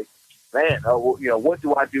 you're like, man, what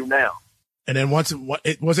do I do now? And then was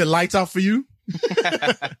it lights out for you?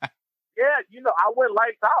 Yeah, I went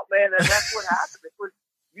lights out, man, and that's what happened. It was,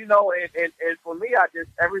 and for me, I just,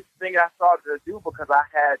 everything I started to do because I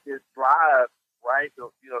had this drive, right?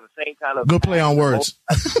 So, the same kind of... Good play on words.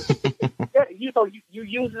 Yeah, you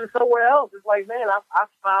use it somewhere else. It's like, man, I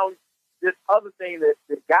found this other thing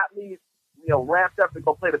that got me, ramped up to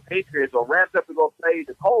go play the Patriots or ramped up to go play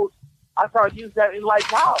the Colts. I started using that in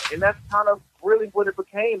lights out, and that's kind of really what it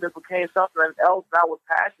became. It became something else that I was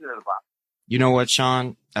passionate about. You know what,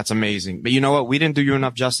 Sean? That's amazing. But you know what? We didn't do you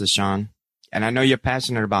enough justice, Sean. And I know you're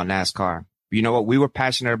passionate about NASCAR. But you know what? We were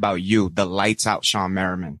passionate about you, the lights out Shawn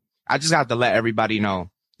Merriman. I just have to let everybody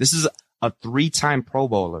know. This is a 3-time Pro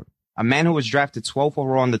Bowler, a man who was drafted 12th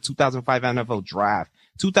overall in the 2005 NFL Draft,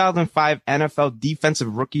 2005 NFL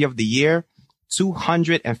Defensive Rookie of the Year,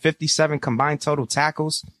 257 combined total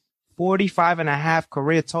tackles, 45.5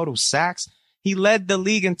 career total sacks. He led the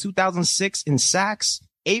league in 2006 in sacks,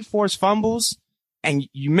 8 forced fumbles, and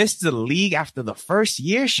you missed the league after the first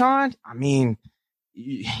year, Sean? I mean,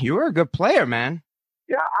 you were a good player, man.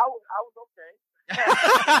 Yeah, I was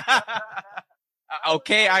okay.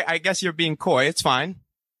 Okay, I guess you're being coy. It's fine.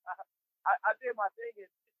 I did my thing.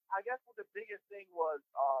 I guess what the biggest thing was,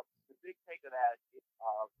 the big take of that is,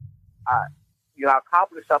 I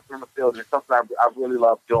accomplished something on the field, and it's something I really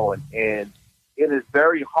love doing. And it is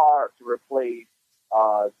very hard to replace,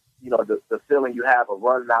 the feeling you have of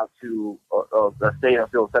running out to a stadium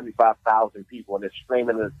filled with 75,000 people and they're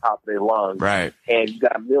screaming at the top of their lungs. Right. And you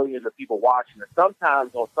got millions of people watching. And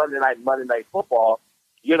sometimes on Sunday night and Monday Night Football,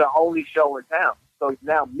 you're the only show in town. So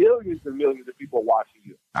now millions and millions of people are watching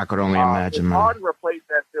you. I could only imagine, it's man. hard to replace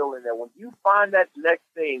that feeling that when you find that next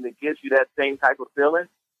thing that gives you that same type of feeling,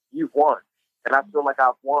 you've won. And I feel like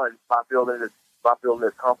I've won by building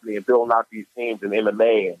this company and building out these teams in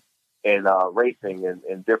MMA and racing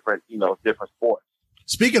and different sports.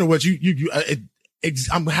 Speaking of which,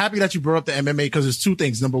 I'm happy that you brought up the MMA because there's two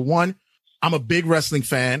things. Number one, I'm a big wrestling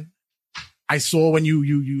fan. I saw when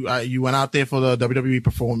you went out there for the WWE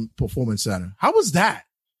Performance Center. How was that?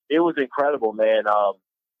 It was incredible, man.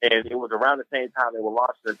 And it was around the same time they were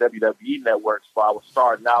launching the WWE network, so I was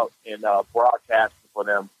starting out in broadcasting for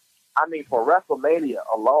them. I mean, for WrestleMania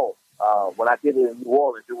alone, when I did it in New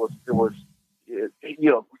Orleans, it was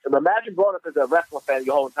imagine growing up as a wrestling fan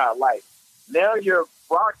your whole entire life. Now you're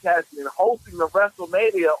broadcasting and hosting the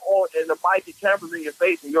WrestleMania and the mic and cameras in your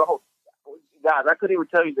face, and you're hosting. Guys, I couldn't even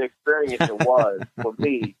tell you the experience it was for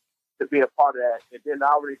me to be a part of that. And then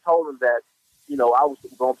I already told them that, I was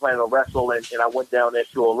going to plan to wrestle, and I went down there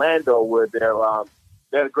to Orlando where they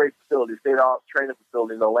had a great facility, state-of-the-art training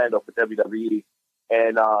facility in Orlando for WWE.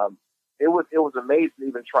 And it was amazing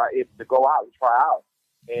to even to go out and try out.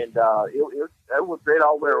 And it was great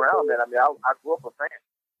all the way around, man. I mean, I grew up a fan.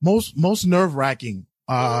 Most nerve-wracking,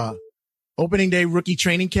 opening day rookie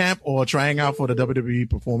training camp or trying out for the WWE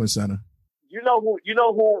Performance Center? You know who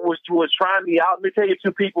was trying me out? Let me tell you,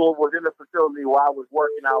 two people was in the facility while I was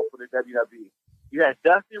working out for the WWE. You had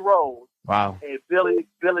Dusty Rhodes, wow, and Billy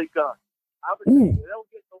Gunn. I was saying, they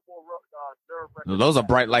don't get no more nerve-wracking. Those are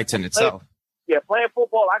bright lights in itself. Playing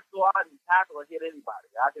football, I can go out and tackle and hit anybody.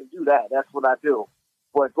 I can do that. That's what I do.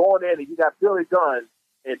 But going in and you got Billy Gunn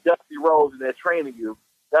and Dusty Rhodes and they're training you,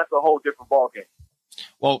 that's a whole different ballgame.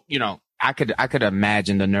 Well, I could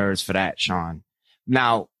imagine the nerves for that, Sean.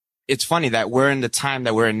 Now, it's funny that we're in the time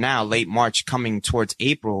that we're in now, late March coming towards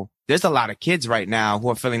April. There's a lot of kids right now who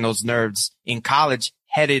are feeling those nerves in college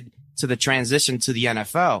headed to the transition to the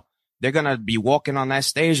NFL. They're going to be walking on that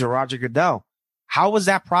stage with Roger Goodell. How was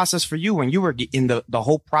that process for you when you were in the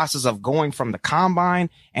whole process of going from the combine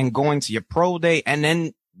and going to your pro day and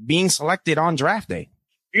then being selected on draft day?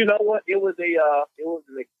 You know what? It was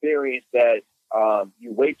an experience that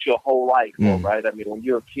you wait your whole life for, right? I mean, when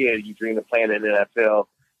you're a kid, you dream of playing in the NFL,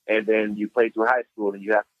 and then you play through high school, and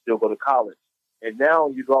you have to still go to college. And now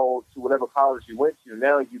you go to whatever college you went to.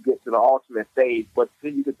 Now you get to the ultimate stage, but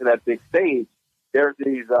until you get to that big stage, there's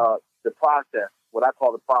the process, what I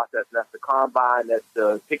call the process. And that's the combine, that's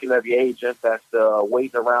the picking of your agent, that's the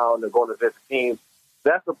waiting around and going to visit teams.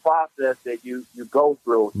 That's the process that you go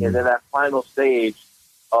through. And then that final stage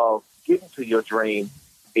of getting to your dream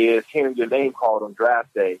is hearing your name called on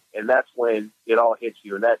draft day. And that's when it all hits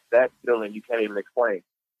you. And that feeling you can't even explain.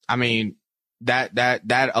 I mean,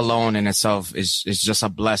 that alone in itself is just a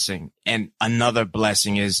blessing. And another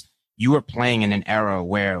blessing is you were playing in an era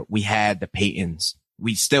where we had the Peytons.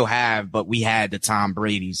 We still have, but we had the Tom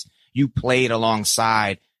Brady's. You played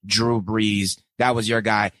alongside Drew Brees. That was your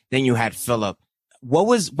guy. Then you had Phillip. What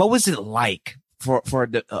was it like for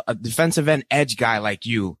a defensive end edge guy like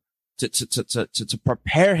you to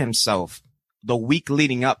prepare himself the week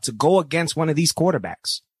leading up to go against one of these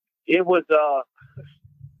quarterbacks? It was,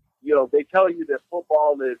 they tell you that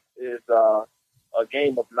football is a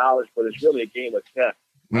game of knowledge, but it's really a game of chess.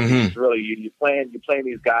 Mm-hmm. I mean, it's really you're playing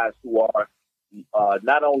these guys who are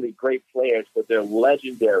not only great players, but they're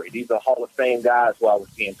legendary. These are Hall of Fame guys who I was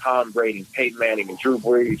seeing: Tom Brady, Peyton Manning, and Drew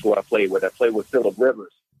Brees, who I played with. I played with Phillip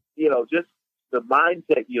Rivers. Just the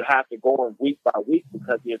mindset you have to go in week by week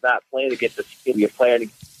because you're not playing against the team. You're playing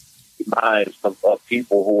against the minds of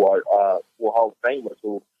people who are Hall of Famers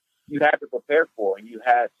who you had to prepare for, and you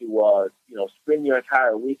had to spend your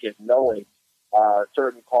entire weekend knowing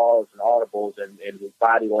certain calls and audibles and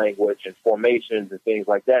body language and formations and things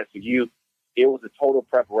like that. So it was a total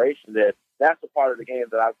preparation. That's the part of the game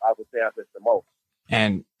that I would say I missed the most.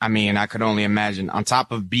 And I mean, I could only imagine on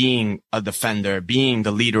top of being a defender, being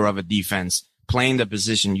the leader of a defense, playing the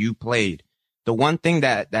position you played. The one thing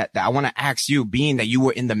that I want to ask you, being that you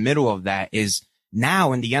were in the middle of that, is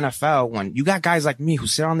now in the NFL, when you got guys like me who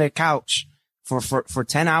sit on their couch for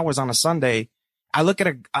 10 hours on a Sunday, I look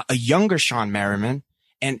at a younger Sean Merriman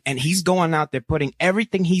and he's going out there putting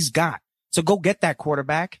everything he's got to go get that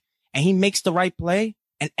quarterback. And he makes the right play.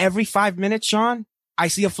 And every 5 minutes, Sean, I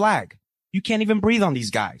see a flag. You can't even breathe on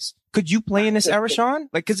these guys. Could you play in this era, Sean?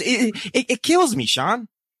 Like, cause it kills me, Sean.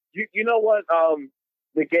 You know what?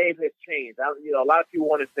 The game has changed. A lot of people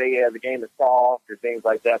want to say, the game is soft or things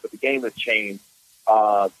like that, but the game has changed.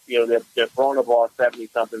 They're throwing the ball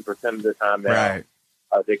 70-something% of the time now.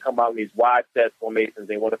 They come out in these wide set formations.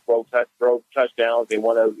 They want to throw touchdowns. They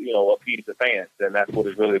want to, appease the fans, and that's what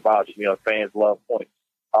it's really about. Fans love points.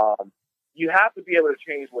 You have to be able to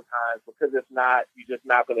change with times, because if not, you're just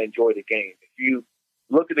not going to enjoy the game. If you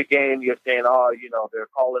look at the game, you're saying, they're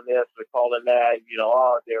calling this, they're calling that,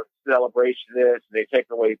 their celebration this, and they take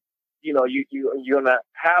away. You're going to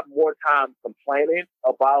have more time complaining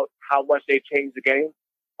about how much they changed the game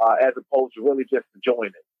as opposed to really just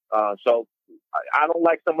enjoying it. So I don't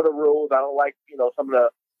like some of the rules. I don't like, some of the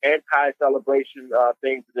anti-celebration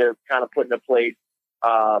things that they're kind of putting in place.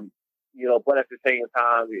 But at the same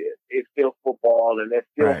time, it's still football, and it's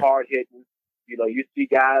still hard hitting. You see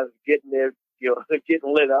guys getting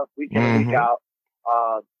getting lit up week in and week out.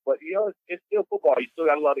 But it's still football. You still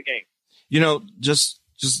got to love the game. Just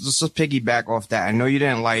to piggyback off that, I know you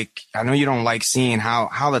don't like seeing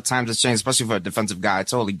how the times have changed, especially for a defensive guy. I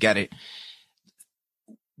totally get it.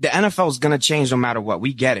 The NFL is going to change no matter what.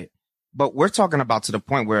 We get it. But we're talking about to the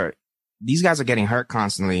point where these guys are getting hurt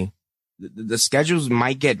constantly. The schedules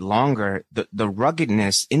might get longer. The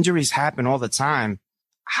ruggedness, injuries happen all the time.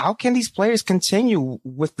 How can these players continue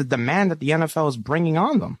with the demand that the NFL is bringing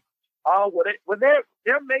on them?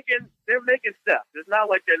 They're making steps. It's not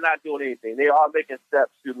like they're not doing anything. They are making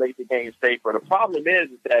steps to make the game safer. The problem is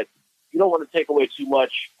that you don't want to take away too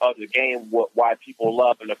much of the game, why people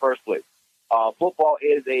love in the first place. Football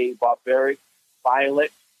is a barbaric,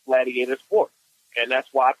 violent, gladiator sport, and that's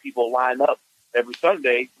why people line up every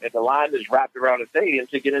Sunday, and the line is wrapped around the stadium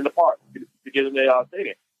to get in the park, to get in the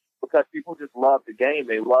stadium, because people just love the game.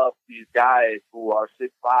 They love these guys who are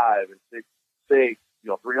 6'5" and 6'6",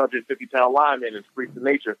 350-pound linemen and freaks of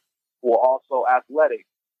nature who are also athletic.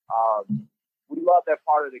 We love that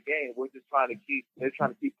part of the game. They're trying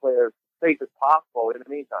to keep players safe as possible in the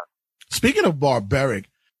meantime. Speaking of barbaric,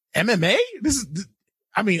 MMA,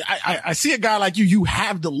 I see a guy like you. You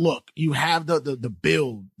have the look, you have the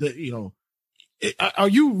build. Are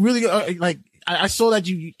you really I saw that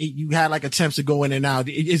you had like attempts to go in and out.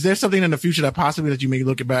 Is there something in the future that possibly that you may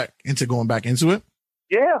look back into going back into it?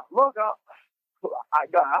 Yeah, look,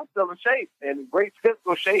 I'm still in shape, in great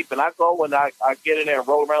physical shape, and I go and I get in there and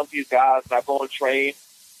roll around with these guys, and I go and train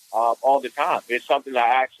all the time. It's something I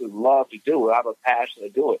actually love to do. I have a passion to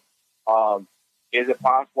do it. Is it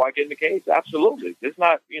possible I get in the cage? Absolutely. It's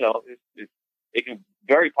not, it can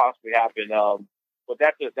very possibly happen. But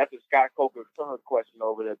that's a Scott Coker question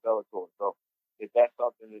over at Bellator. So if that's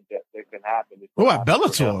something that can happen. Oh, at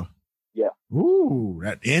Bellator? Yeah. Ooh,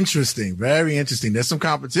 that's interesting. Very interesting. There's some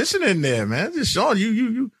competition in there, man. Just Sean,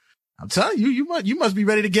 you I'm telling you, you must be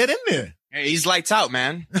ready to get in there. Hey, he's lights out,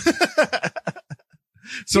 man.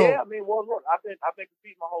 So yeah, look, I've been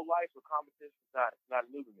competing my whole life, so competition's not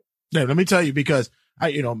new to me. Yeah, let me tell you, because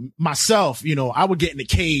myself, I would get in the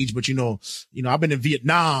cage, but I've been in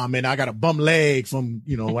Vietnam and I got a bum leg from,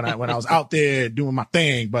 when I was out there doing my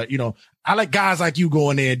thing. But, I like guys like you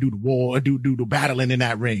go in there and do the war, do the battling in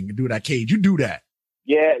that ring and do that cage. You do that.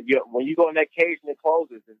 Yeah. When you go in that cage and it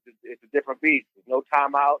closes, it's a different beast. There's no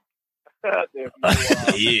timeout. Yeah,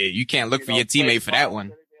 you can't look for your teammate for that one.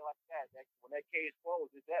 When that cage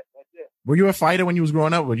closes, that's it. Were you a fighter when you was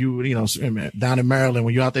growing up? Were you, down in Maryland,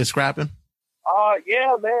 were you out there scrapping?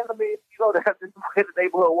 Yeah, man. That's the way the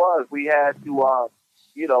neighborhood was. We had to,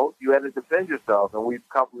 you had to defend yourself, and we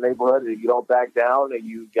come from a neighborhood that you don't back down, and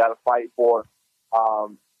you got to fight for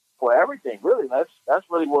everything. Really, that's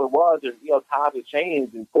really what it was. And times have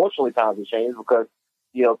changed, and fortunately, times have changed because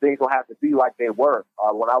things don't have to be like they were.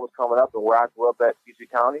 When I was coming up and where I grew up at DC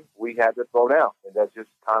County, we had to throw down, and that's just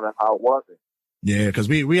kind of how it was. Yeah, because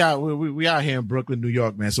we out here in Brooklyn, New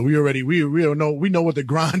York, man. So we know what the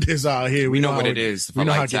grind is out here. We know what it is. We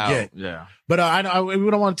know how to get. Yeah. But we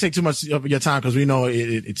don't want to take too much of your time because we know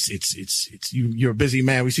it's you're a busy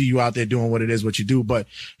man. We see you out there doing what you do. But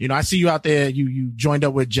I see you out there. You joined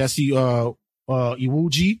up with Jesse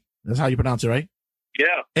Iwuji. That's how you pronounce it, right?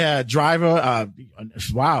 Yeah. Yeah, driver.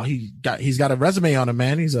 Wow, he's got a resume on him,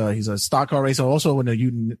 man. He's a stock car racer, also in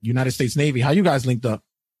the United States Navy. How you guys linked up?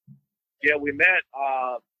 Yeah, we met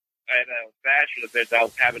at a fashion event I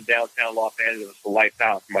was having downtown Los Angeles for Lights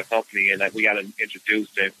Out for my company, and we got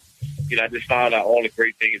introduced. And I just found out all the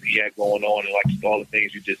great things he had going on, and like all the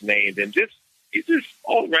things you just named, and he's just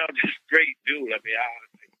all around just great dude. I mean,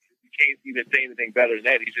 you can't even say anything better than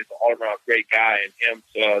that. He's just an all around great guy, and him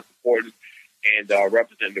supporting and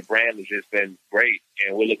representing the brand has just been great.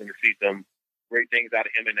 And we're looking to see some great things out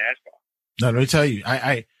of him in NASCAR. No, let me tell you,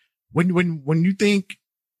 when you think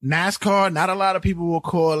NASCAR, not a lot of people will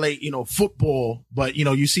correlate, football, but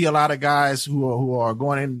you see a lot of guys who are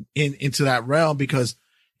going into that realm because,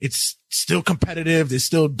 it's still competitive. There's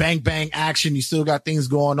still bang, bang action. You still got things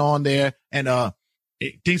going on there. And,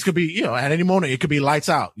 things could be, at any moment, it could be lights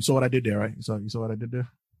out. You saw what I did there, right? You saw what I did there?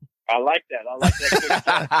 I like that. I like that quick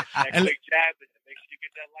jab. That quick jab, and make sure you get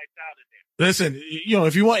that lights out in there. Listen,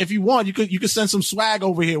 if you want, you could send some swag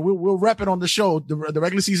over here. We'll rep it on the show, the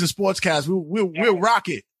regular season sportscast. We'll rock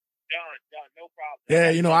it. Done, no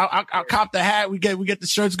problem. Yeah, I'll cop the hat. We get the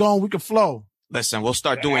shirts going. We can flow. Listen, we'll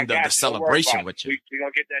start doing the celebration with you. We're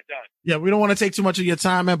going to get that done. Yeah, we don't want to take too much of your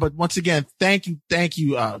time, man. But once again, thank you.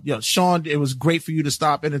 Sean, it was great for you to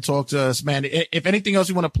stop in and talk to us, man. If anything else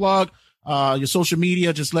you want to plug, your social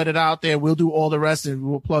media, just let it out there. We'll do all the rest, and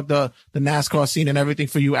we'll plug the NASCAR scene and everything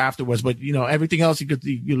for you afterwards. But everything else,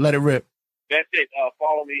 you let it rip. That's it.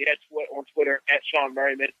 Follow me on Twitter at Sean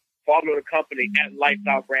Merriman. Follow the company at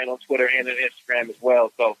Lifestyle Brand on Twitter and on Instagram as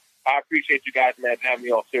well. So I appreciate you guys, man, for having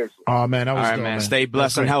me on. Seriously. Oh man, that was all right, man. Stay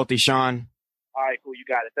blessed and healthy, Sean. All right, cool. You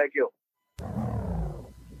got it. Thank you.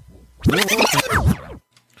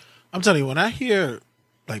 I'm telling you, when I hear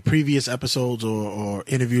like previous episodes or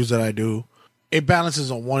interviews that I do, it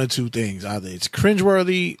balances on one or two things. Either it's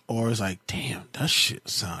cringeworthy or it's like, damn, that shit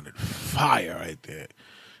sounded fire right there.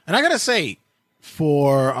 And I gotta say,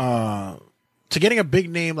 to getting a big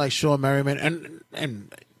name like Sean Merriman,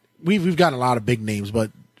 and we've gotten a lot of big names,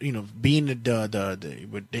 but being with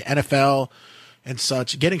the NFL and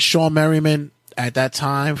such, getting Sean Merriman at that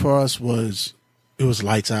time for us was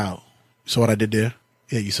lights out. You saw what I did there?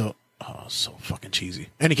 Yeah, you saw. Oh, so fucking cheesy.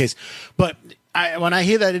 Any case, but when I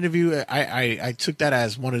hear that interview, I took that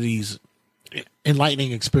as one of these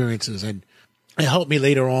enlightening experiences, and it helped me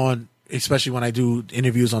later on, especially when I do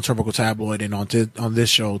interviews on Tropical Tabloid and on this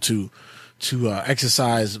show to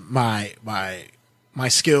exercise my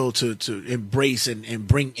skill to embrace and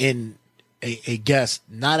bring in a guest,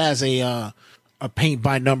 not as a paint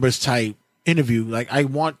by numbers type interview. Like I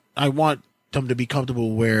want them to be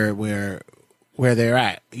comfortable where they're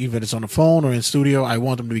at, even if it's on the phone or in studio. I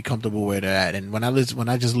want them to be comfortable where they're at. And when I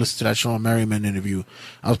just listened to that Sean Merriman interview,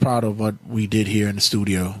 I was proud of what we did here in the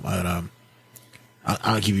studio. But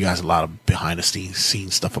I'll give you guys a lot of behind the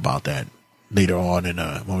scenes stuff about that later on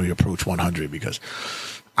when we approach 100, because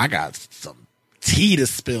I got some tea to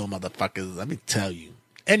spill, motherfuckers. Let me tell you.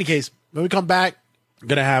 Any case, when we come back, I'm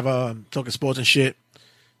gonna have talking sports and shit.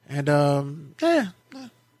 And yeah,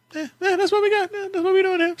 that's what we got. That's what we're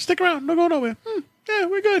doing here. Stick around. Don't go nowhere. Yeah,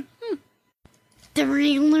 we're good. The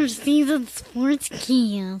regular season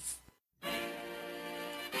Sportscast.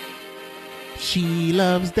 She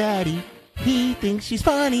loves daddy. He thinks she's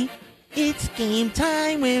funny. It's game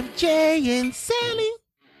time with Jay and Sally.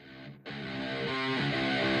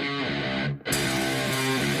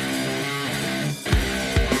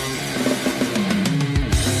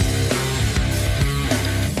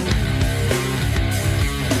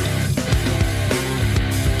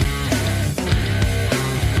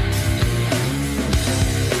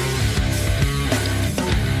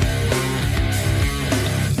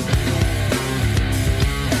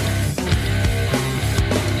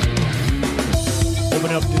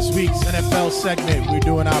 Up this week's NFL segment, we're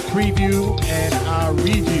doing our preview and our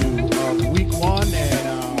review of week 1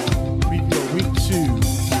 and preview of week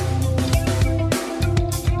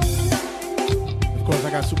 2. Of course,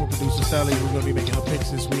 I got super producer Sally, who's going to be making her picks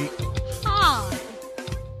this week. Hi.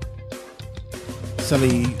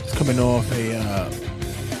 Sally is coming off a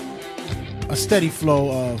steady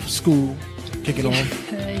flow of school kicking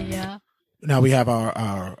off. Yeah. Now we have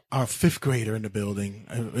our 5th grader in the building.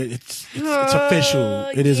 It's official.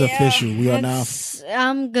 It is official. We are now.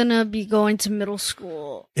 I'm gonna be going to middle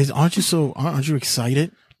school. Aren't you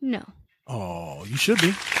excited? No. Oh, you should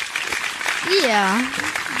be. Yeah,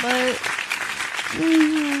 but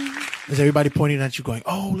is everybody pointing at you, going,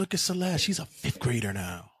 "Oh, look at Celeste. She's a 5th grader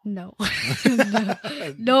now." No.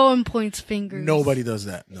 No one points fingers. Nobody does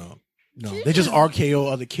that. No. They just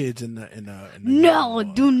RKO other kids in the No,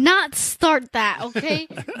 do not start that, okay?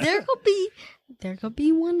 There could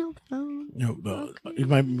be one of them. No, okay.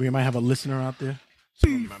 We might have a listener out there. So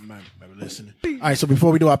might be listening. All right, so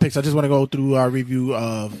before we do our picks, I just want to go through our review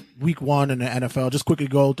of week 1 in the NFL. Just quickly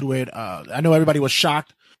go through it. I know everybody was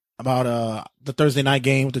shocked about the Thursday night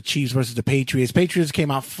game with the Chiefs versus the Patriots. Patriots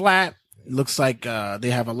came out flat. It looks like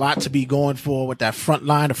they have a lot to be going for with that front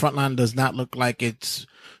line. The front line does not look like it's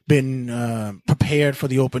been prepared for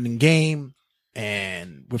the opening game,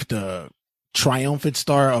 and with the triumphant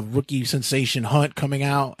start of rookie sensation Hunt coming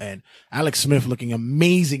out and Alex Smith looking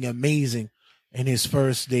amazing in his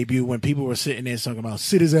first debut, when people were sitting there talking about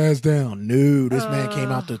sit his ass down. No, this man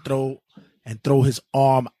came out to throw his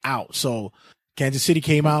arm out. So Kansas City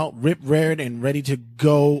came out rip-rared and ready to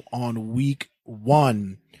go on week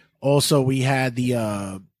 1. Also, we had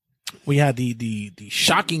the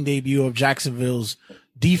shocking debut of Jacksonville's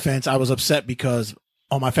defense. I was upset because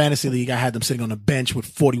on my fantasy league, I had them sitting on the bench with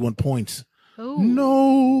 41 points. Ooh.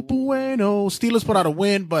 No bueno. Steelers put out a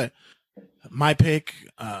win, but my pick,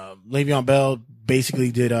 Le'Veon Bell,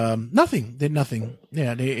 basically did nothing. Did nothing.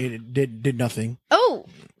 Yeah, it did nothing. Oh.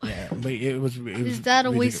 Yeah, but it was. Is that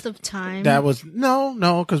a waste of time? That was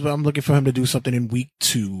no, because I'm looking for him to do something in week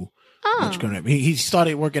 2. Oh. He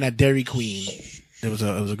started working at Dairy Queen. It was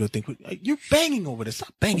a good thing. You're banging over there.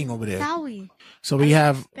 Stop banging over there. Sorry. So we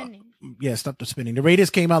have spinning. Stop the spinning. The Raiders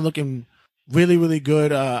came out looking really, really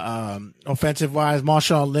good offensive wise.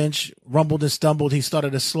 Marshawn Lynch rumbled and stumbled. He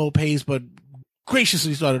started a slow pace, but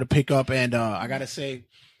graciously started to pick up. And I gotta say,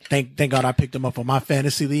 thank God I picked him up for my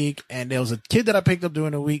fantasy league. And there was a kid that I picked up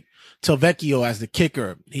during the week, Telvecchio, as the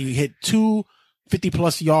kicker. He hit 2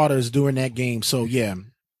 50-plus yarders during that game. So yeah,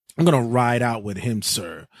 I'm gonna ride out with him,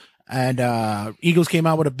 sir. And Eagles came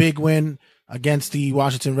out with a big win against the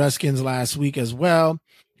Washington Redskins last week as well.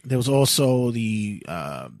 There was also the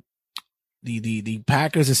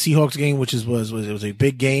Packers and Seahawks game, which was a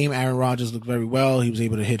big game. Aaron Rodgers looked very well. He was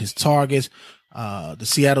able to hit his targets. The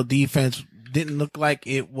Seattle defense didn't look like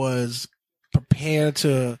it was prepared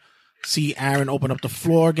to see Aaron open up the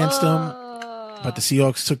floor against them, but the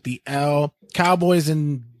Seahawks took the L. Cowboys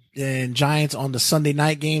and Giants on the Sunday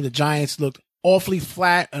night game. The Giants looked awfully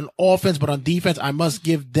flat on offense, but on defense, I must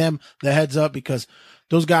give them the heads up because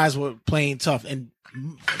those guys were playing tough and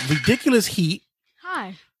ridiculous heat.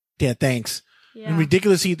 Hi. Yeah, thanks. Yeah. In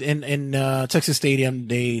ridiculous heat in Texas Stadium,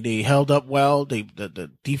 they held up well.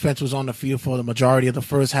 The defense was on the field for the majority of the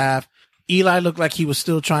first half. Eli looked like he was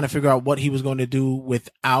still trying to figure out what he was going to do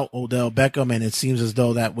without Odell Beckham, and it seems as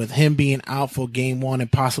though that with him being out for game 1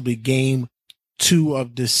 and possibly game 2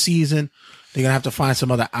 of this season, they're gonna have to find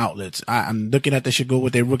some other outlets. I'm looking at they should go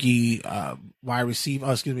with their rookie wide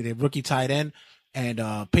receiver. Their rookie tight end, and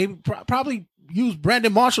probably use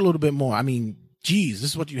Brandon Marshall a little bit more. I mean, geez,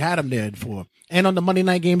 this is what you had him there for. And on the Monday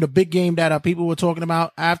night game, the big game that people were talking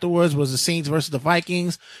about afterwards was the Saints versus the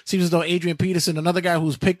Vikings. Seems as though Adrian Peterson, another guy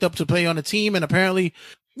who's picked up to play on the team, and apparently,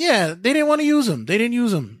 yeah, they didn't want to use him. They didn't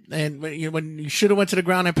use him, and when you should have went to the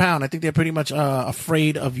ground and pound. I think they're pretty much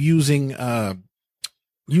afraid of using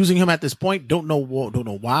him at this point. Don't know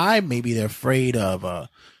why. Maybe they're afraid of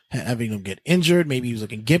having him get injured. Maybe he was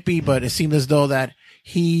looking gimpy, but it seemed as though that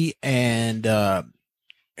he and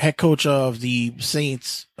head coach of the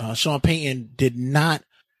Saints, Sean Payton, did not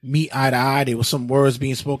meet eye to eye. There was some words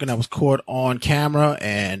being spoken that was caught on camera,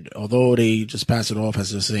 and although they just passed it off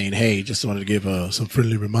as just saying, hey, just wanted to give some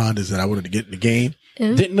friendly reminders that I wanted to get in the game.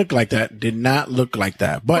 Didn't look like that. Did not look like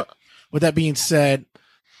that. But with that being said,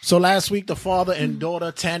 so last week, the father and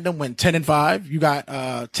daughter tandem went 10-5. You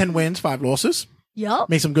got 10 wins, 5 losses. Yup.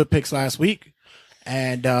 Made some good picks last week.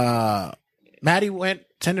 And Maddie went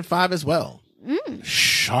 10-5 as well.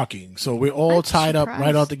 Shocking. So we're all tied up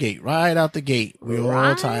right out the gate. Right out the gate. We're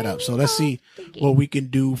all tied up. So let's see what we can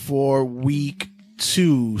do for week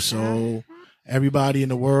 2. So everybody in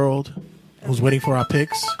the world who's waiting for our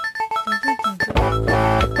picks, let's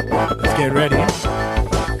get ready.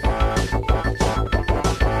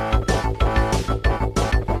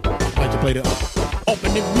 Play the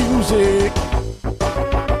opening music.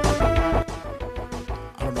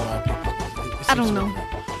 I don't know how I picked this. I don't know.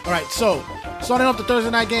 All right, so starting off the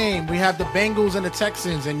Thursday night game, we have the Bengals and the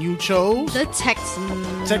Texans, and you chose the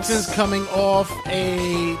Texans. Texans coming off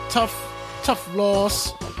a tough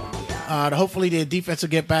loss. Hopefully their defense will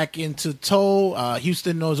get back into tow.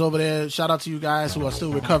 Houston knows over there. Shout out to you guys who are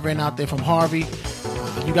still recovering out there from Harvey.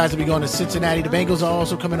 You guys will be going to Cincinnati. The Bengals are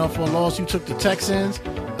also coming off for a loss. You took the Texans.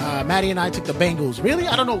 Maddie and I took the Bengals. Really?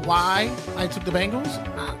 I don't know why I took the Bengals.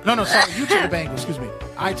 No, sorry. You took the Bengals. Excuse me.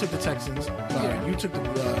 I took the Texans. You took the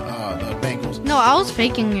Bengals. No, I was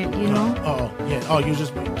faking it, you know. Oh, yeah. Oh, you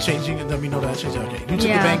just changing it. Let me know that I changed it. Okay. You took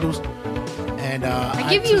the Bengals. And I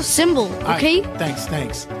give you a symbol, okay?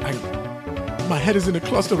 Thanks. My head is in a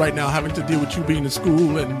cluster right now, having to deal with you being in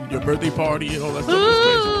school and your birthday party and all that stuff. It's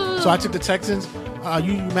crazy. So I took the Texans.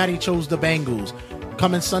 You, Maddie, chose the Bengals.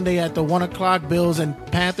 Coming Sunday at the 1 o'clock, Bills and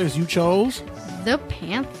Panthers, you chose? The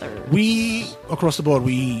Panthers. We, across the board,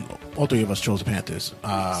 all 3 of us chose the Panthers.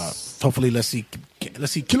 Hopefully, let's see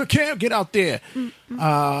Killer Cam get out there.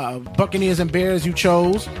 Buccaneers and Bears, you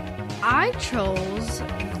chose? I chose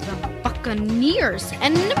the Buccaneers.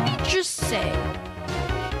 And let me just say,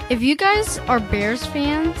 if you guys are Bears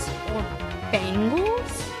fans or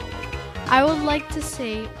Bengals, I would like to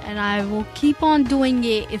say, and I will keep on doing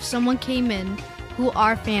it if someone came in who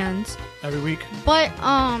are fans every week, but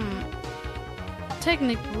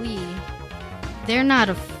technically they're not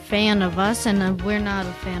a fan of us, and we're not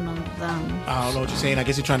a fan of them. I don't know what you're saying. I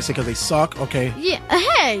guess you're trying to say because they suck. Okay. Yeah.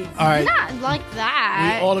 Hey. All right. Not like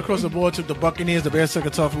that. We all across the board took the Buccaneers. The Bears took a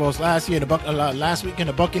tough loss last year. Last weekend,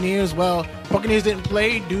 the Buccaneers. Well, Buccaneers didn't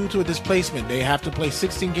play due to a displacement. They have to play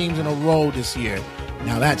 16 games in a row this year.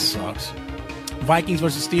 Now that sucks. Vikings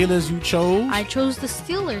versus Steelers, you chose? I chose the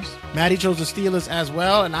Steelers. Maddie chose the Steelers as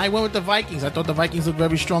well, and I went with the Vikings. I thought the Vikings looked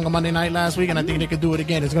very strong on Monday night last week, and I think they could do it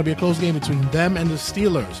again. It's going to be a close game between them and the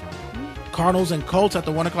Steelers. Cardinals and Colts at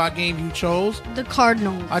the 1 o'clock game, you chose? The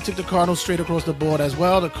Cardinals. I took the Cardinals straight across the board as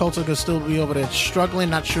well. The Colts are going to still be over there struggling.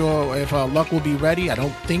 Not sure if Luck will be ready. I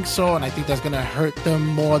don't think so, and I think that's going to hurt them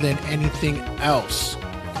more than anything else.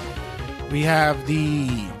 We have the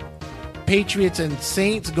Patriots and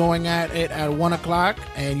Saints going at it at 1 o'clock,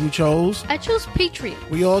 and you chose? I chose Patriots.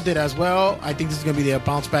 We all did as well. I think this is going to be their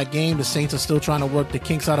bounce back game. The Saints are still trying to work the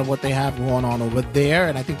kinks out of what they have going on over there,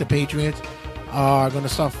 and I think the Patriots are going to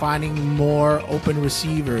start finding more open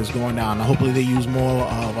receivers going down. Hopefully they use more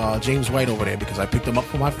of James White over there because I picked him up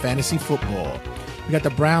for my fantasy football. We got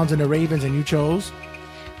the Browns and the Ravens, and you chose?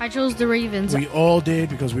 I chose the Ravens. We all did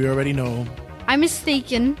because we already know. I'm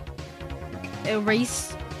mistaken.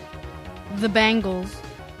 Erase the Bengals.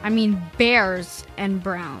 I mean Bears and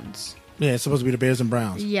Browns. Yeah, it's supposed to be the Bears and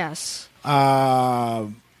Browns. Yes.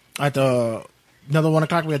 At the another 1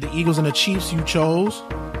 o'clock, we had the Eagles and the Chiefs. You chose?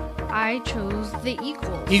 I chose the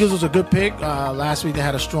Eagles. Eagles was a good pick. Last week they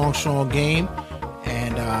had a strong game,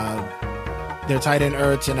 and their tight end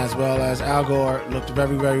Ertz and as well as Al Gore looked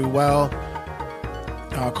very, very well.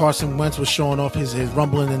 Carson Wentz was showing off his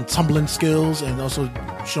rumbling and tumbling skills, and also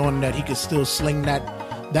showing that he could still sling that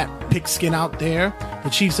pigskin out there. The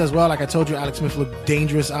Chiefs as well. Like I told you, Alex Smith looked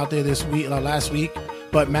dangerous out there last week.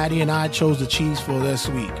 But Maddie and I chose the Chiefs for this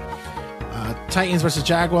week. Titans versus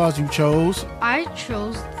Jaguars, you chose? I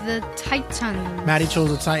chose the Titans. Maddie chose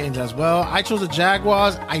the Titans as well. I chose the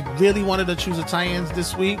Jaguars. I really wanted to choose the Titans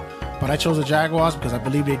this week, but I chose the Jaguars because I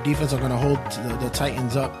believe their defense are going to hold the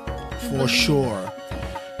Titans up for sure.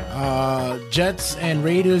 Jets and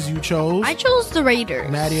Raiders, you chose? I chose the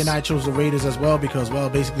Raiders. Maddie and I chose the Raiders as well because, well,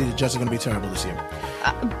 basically the Jets are going to be terrible this year.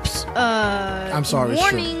 I'm sorry.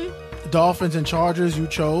 Warning. Dolphins and Chargers, you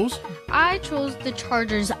chose? I chose the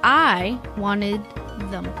Chargers. I wanted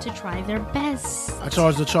them to try their best. I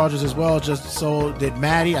chose the Chargers as well, just so did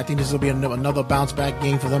Maddie. I think this will be another bounce back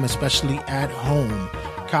game for them, especially at home.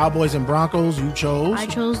 Cowboys and Broncos, you chose? I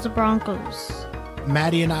chose the Broncos.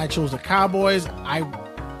 Maddie and I chose the Cowboys. I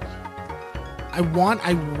want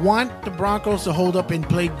the Broncos to hold up and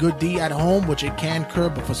play good D at home, which it can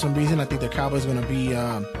curb, but for some reason I think the Cowboys are going to be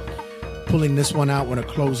pulling this one out with a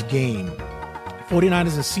close game.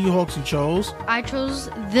 49ers and Seahawks, you chose? I chose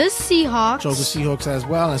the Seahawks. Chose the Seahawks as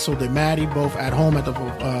well, and so did Maddie, both at home at the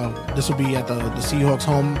this will be at the Seahawks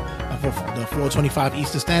home for the 4:25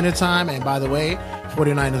 Eastern Standard Time. And by the way,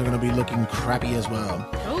 49ers are going to be looking crappy as well.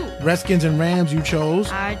 Oh. Redskins and Rams, you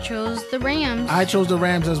chose? I chose the Rams. I chose the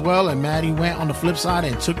Rams as well, and Maddie went on the flip side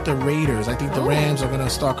and took the Raiders. I think the Rams are going to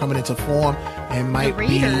start coming into form and might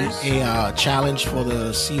be a challenge for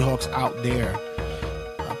the Seahawks out there.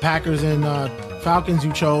 Packers and Falcons,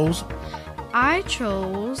 you chose? I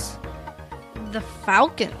chose the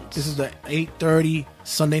Falcons. This is the 8:30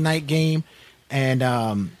 Sunday night game, and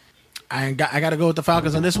I got to go with the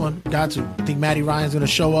Falcons on this one. Got to. I think Matty Ryan's going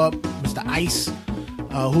to show up. Mr. Ice,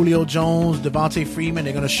 Julio Jones, Devontae Freeman,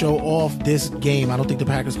 they're going to show off this game. I don't think the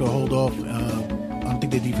Packers going to hold off. I don't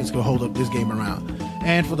think the defense going to hold up this game around.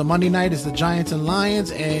 And for the Monday night, it's the Giants and Lions,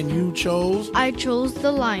 and you chose? I chose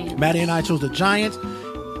the Lions. Matty and I chose the Giants.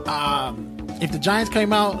 If the Giants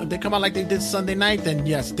come out like they did Sunday night, then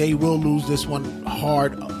yes, they will lose this one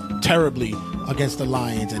hard, terribly against the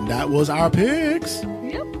Lions. And that was our picks.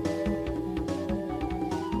 Yep.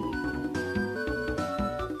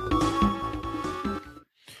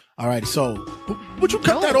 All right, so would you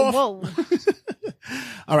cut that off? Whoa.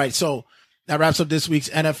 All right, so that wraps up this week's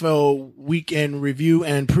NFL weekend review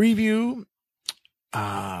and preview.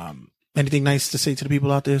 Anything nice to say to the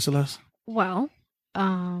people out there, Celeste? Well,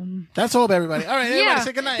 that's all, everybody. All right, everybody,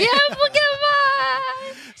 say goodnight. Yeah,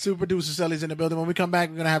 goodbye. Super producer Sally's in the building. When we come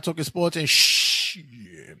back, we're gonna have Talking Sports and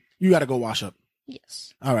you gotta go wash up.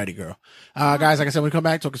 Yes. All righty, girl. Guys, like I said, when we come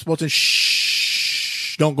back, Talking Sports and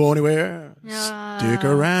don't go anywhere. Stick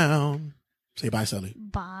around. Say bye, Sally.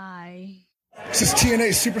 Bye. This is TNA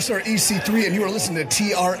Superstar EC3, and you are listening to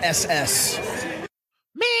TRSS.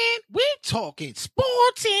 Man, we're talking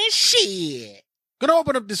sports and shit. Gonna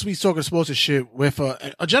open up this week's Talking Sports and shit with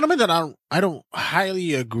a gentleman that I don't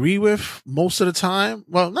highly agree with most of the time.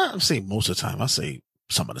 Well, not say most of the time. I say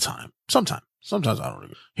some of the time. Sometimes I don't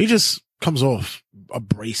agree. He just comes off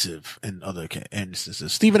abrasive in other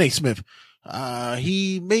instances. Stephen A. Smith,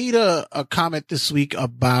 he made a comment this week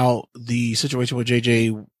about the situation with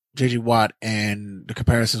JJ Watt and the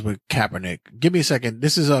comparisons with Kaepernick. Give me a second.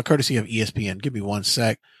 This is a courtesy of ESPN. Give me 1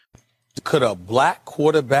 sec. Could a black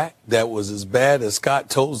quarterback that was as bad as Scott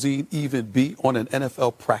Tolzien even be on an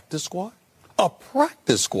NFL practice squad? A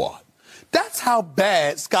practice squad. That's how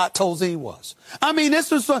bad Scott Tolzien was. I mean,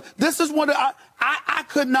 this is one of, I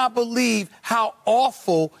could not believe how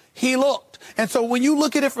awful he looked. And so when you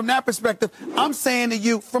look at it from that perspective, I'm saying to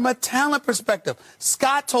you, from a talent perspective,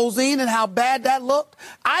 Scott Tolzien and how bad that looked,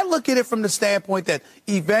 I look at it from the standpoint that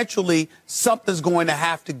eventually something's going to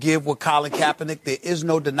have to give with Colin Kaepernick. There is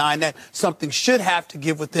no denying that. Something should have to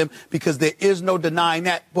give with him because there is no denying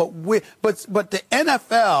that. But the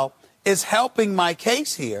NFL is helping my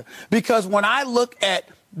case here because when I look at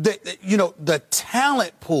the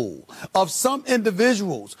talent pool of some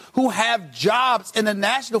individuals who have jobs in the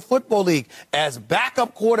National Football League as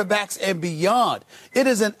backup quarterbacks and beyond, it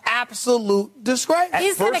is an absolute disgrace.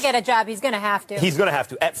 He's going to get a job. He's going to have to. He's going to have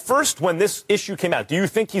to. At first, when this issue came out, do you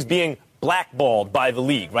think he's being blackballed by the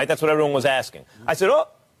league, right? That's what everyone was asking. I said,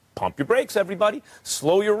 pump your brakes, everybody.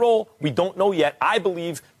 Slow your roll. We don't know yet. I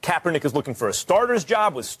believe Kaepernick is looking for a starter's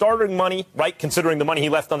job with starting money, right, considering the money he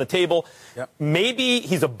left on the table. Yep. Maybe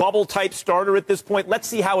he's a bubble-type starter at this point. Let's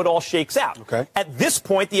see how it all shakes out. Okay. At this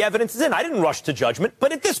point, the evidence is in. I didn't rush to judgment,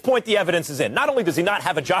 but at this point, the evidence is in. Not only does he not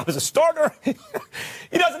have a job as a starter,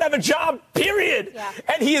 he doesn't have a job, period. Yeah.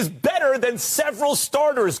 And he is better than several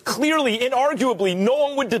starters. Clearly, inarguably, no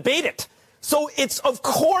one would debate it. So it's, of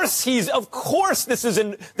course, this is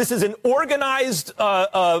an organized,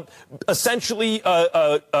 essentially,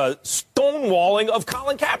 stonewalling of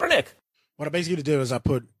Colin Kaepernick. What I basically did is I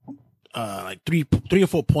put, like three or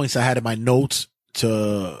four points I had in my notes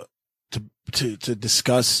to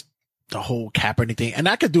discuss the whole Kaepernick thing. And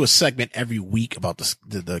I could do a segment every week about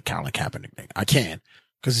the Colin Kaepernick thing. I can,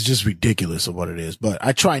 cause it's just ridiculous of what it is, but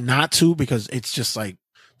I try not to because it's just like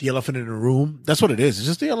the elephant in the room. That's what it is. It's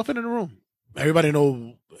just the elephant in the room. Everybody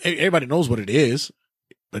knows what it is,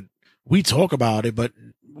 but we talk about it, but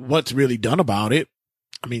what's really done about it?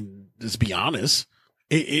 I mean, let's be honest.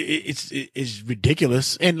 It's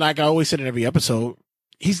ridiculous. And like I always said in every episode,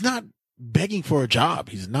 he's not begging for a job.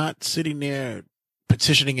 He's not sitting there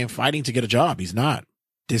petitioning and fighting to get a job. He's not.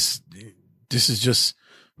 This is just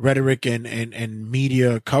rhetoric and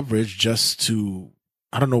media coverage just to,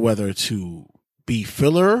 I don't know whether to be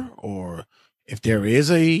filler or if there is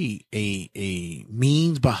a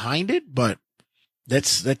means behind it, but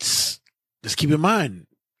let's keep in mind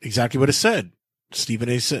exactly what it said. Stephen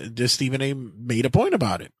A made a point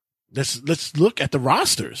about it. Let's look at the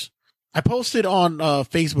rosters. I posted on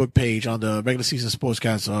Facebook page on the regular season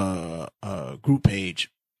Sportscast group page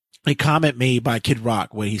a comment made by Kid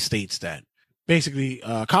Rock where he states that basically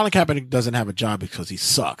Colin Kaepernick doesn't have a job because he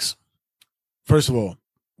sucks. First of all,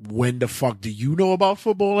 when the fuck do you know about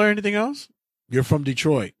football or anything else? You're from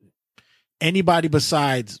Detroit. Anybody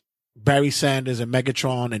besides Barry Sanders and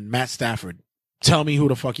Megatron and Matt Stafford, tell me who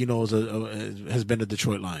the fuck you know has been a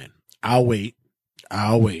Detroit Lion. I'll wait.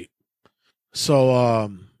 So,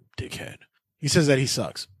 dickhead. He says that he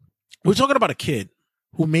sucks. We're talking about a kid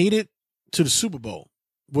who made it to the Super Bowl,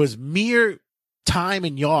 was mere time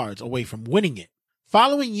and yards away from winning it.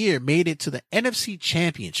 Following year, made it to the NFC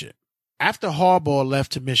Championship. After Harbaugh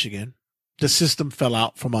left to Michigan, the system fell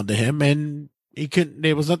out from under him and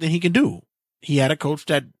there was nothing he can do. He had a coach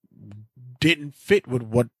that didn't fit with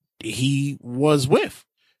what he was with.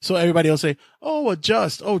 So everybody will say,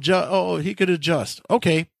 adjust. He could adjust.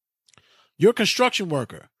 Okay. You're a construction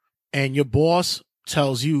worker and your boss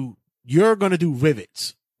tells you you're going to do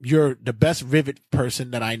rivets. You're the best rivet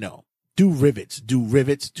person that I know. Do rivets.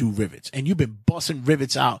 And you've been busting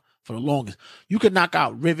rivets out for the longest. You could knock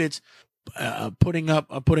out rivets. Putting up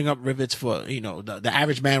rivets for, the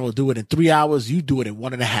average man will do it in 3 hours. You do it in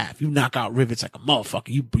 1.5. You knock out rivets like a motherfucker.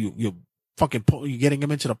 You're getting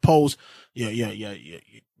them into the post.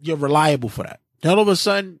 You're reliable for that. Then all of a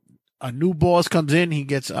sudden, a new boss comes in. He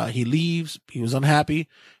leaves. He was unhappy.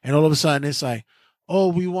 And all of a sudden it's like,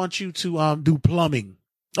 we want you to, do plumbing.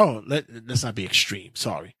 Let's not be extreme.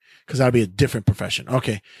 Sorry. Cause that'll be a different profession.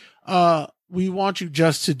 Okay. We want you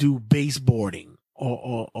just to do baseboarding.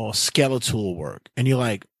 Or skeletal work. And you're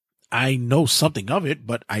like, I know something of it,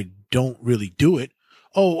 but I don't really do it.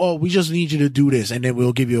 We just need you to do this. And then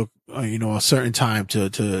we'll give you a certain time to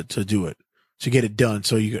do it, to get it done.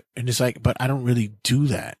 And it's like, but I don't really do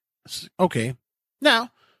that. Okay.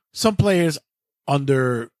 Now, some players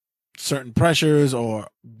under certain pressures or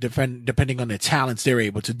depending on their talents, they're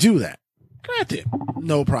able to do that. Granted,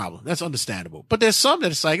 no problem. That's understandable. But there's some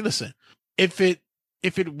that it's like, listen, if it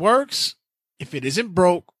works, if it isn't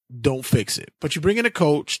broke, don't fix it. But you bring in a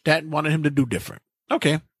coach that wanted him to do different.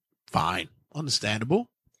 Okay, fine. Understandable.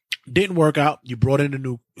 Didn't work out. You brought in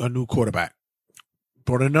a new quarterback.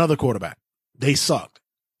 Brought in another quarterback. They sucked.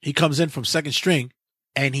 He comes in from second string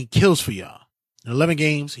and he kills for y'all. In 11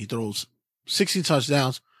 games, he throws 16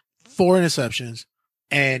 touchdowns, 4 interceptions,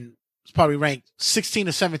 and it's probably ranked 16th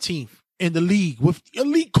or 17th in the league with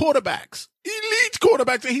elite quarterbacks. Elite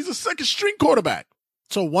quarterbacks, and he's a second string quarterback.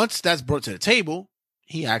 So once that's brought to the table,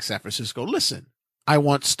 he asks San Francisco, listen, I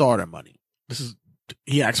want starter money.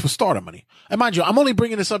 He asked for starter money. And mind you, I'm only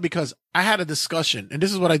bringing this up because I had a discussion, and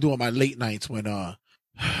this is what I do on my late nights when I'm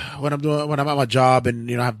at my job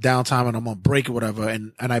and, I have downtime and I'm on break or whatever.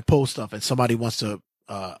 And I post stuff and somebody wants to,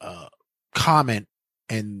 comment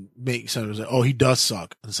and make something like, oh, he does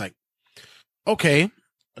suck. And it's like, okay,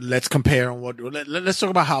 let's compare on let's talk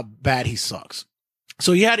about how bad he sucks.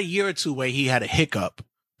 So he had a year or two where he had a hiccup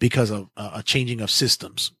because of a changing of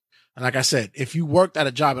systems. And like I said, if you worked at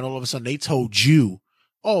a job and all of a sudden they told you,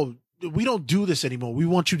 oh, we don't do this anymore. We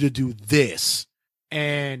want you to do this.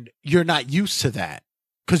 And you're not used to that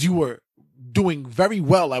because you were doing very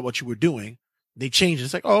well at what you were doing. They changed.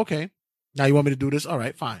 It's like, oh, okay. Now you want me to do this? All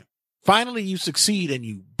right, fine. Finally, you succeed and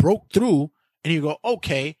you broke through and you go,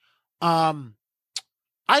 okay, I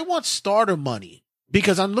want starter money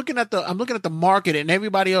because I'm looking at the market and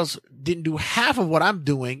everybody else didn't do half of what I'm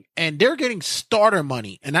doing and they're getting starter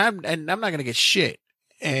money and I'm not going to get shit.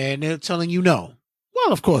 And they're telling you no.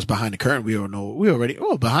 Well, of course, behind the curtain,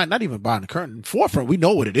 not even behind the curtain, forefront, we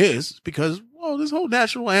know what it is because, this whole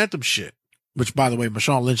national anthem shit. Which, by the way,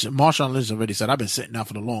 Marshawn Lynch already said, I've been sitting down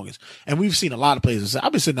for the longest. And we've seen a lot of players say,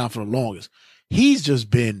 I've been sitting down for the longest. He's just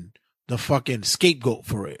been the fucking scapegoat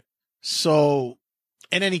for it. So,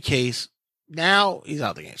 in any case, now he's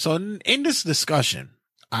out the game. So, in this discussion,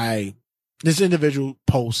 this individual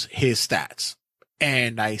posts his stats.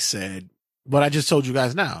 And I said, what I just told you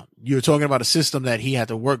guys now. You're talking about a system that he had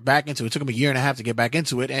to work back into. It took him a year and a half to get back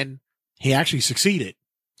into it. And he actually succeeded.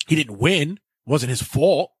 He didn't win. It wasn't his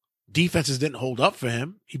fault. Defenses didn't hold up for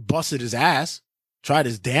him. He busted his ass, tried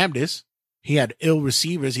his damnedest. He had ill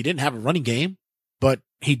receivers. He didn't have a running game, but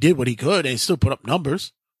he did what he could and still put up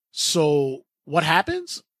numbers. So what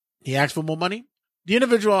happens? He asked for more money. The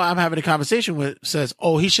individual I'm having a conversation with says,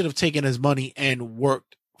 oh, he should have taken his money and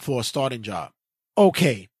worked for a starting job.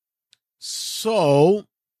 Okay. So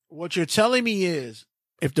what you're telling me is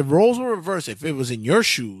if the roles were reversed, if it was in your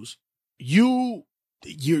shoes, you're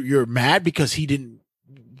mad because he didn't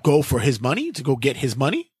go for his money to go get his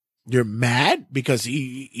money. You're mad because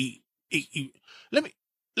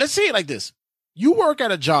let's say it like this. You work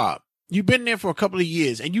at a job. You've been there for a couple of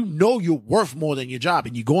years and you know you're worth more than your job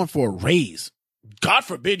and you're going for a raise. God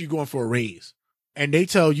forbid you're going for a raise. And they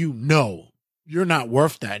tell you, no, you're not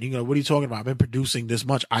worth that. And you go, what are you talking about? I've been producing this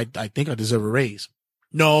much. I think I deserve a raise.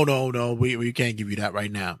 No. We can't give you that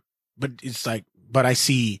right now. But it's like, but I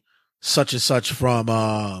see such and such from,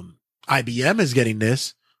 IBM is getting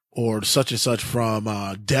this. Or such and such from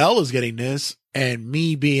Dell is getting this, and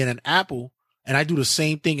me being an Apple, and I do the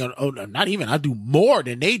same thing. I do more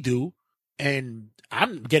than they do, and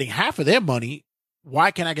I'm getting half of their money.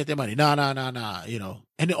 Why can't I get their money? Nah.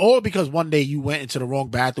 And all because one day you went into the wrong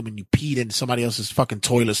bathroom and you peed in somebody else's fucking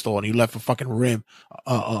toilet stall and you left a fucking rim,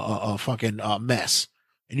 fucking mess,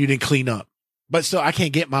 and you didn't clean up. But still, I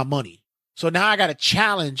can't get my money. So now I got to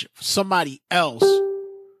challenge somebody else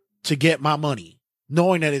to get my money.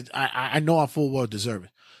 Knowing that I know I'm full well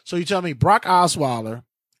deserving. So you tell me Brock Osweiler,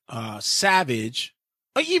 Savage,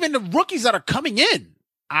 or even the rookies that are coming in,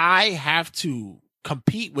 I have to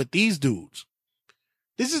compete with these dudes.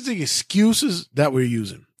 This is the excuses that we're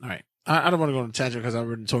using. All right. I don't want to go on a tangent because I've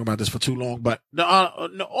been talking about this for too long, but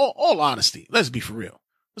all honesty, let's be for real.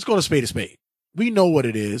 Let's go to spade. We know what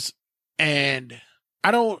it is. And I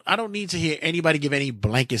don't need to hear anybody give any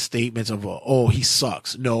blanket statements of, oh, he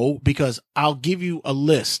sucks. No, because I'll give you a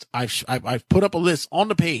list. I've put up a list on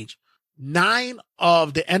the page. 9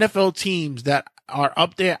 of the NFL teams that are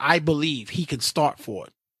up there, I believe he can start for.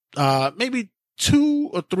 Maybe 2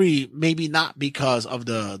 or 3, maybe not because of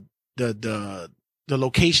the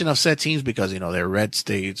location of said teams, because, they're red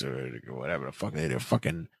states or whatever the fuck they're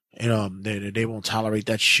fucking, they won't tolerate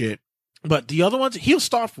that shit. But the other ones, he'll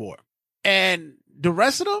start for. And the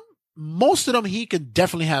rest of them, most of them, he could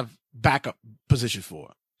definitely have backup position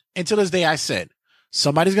for. Until this day, I said,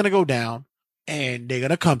 somebody's going to go down and they're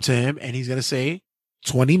going to come to him and he's going to say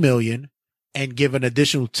 $20 million and give an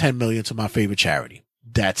additional $10 million to my favorite charity.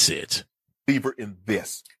 That's it. Believer in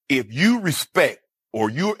this. If you respect or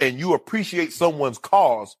you appreciate someone's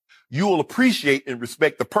cause, you will appreciate and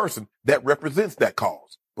respect the person that represents that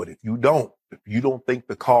cause. But if you don't think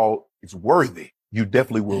the call is worthy, you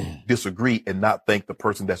definitely will disagree and not think the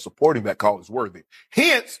person that's supporting that call is worthy.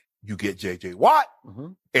 Hence, you get J.J. Watt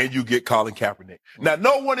and you get Colin Kaepernick. Now,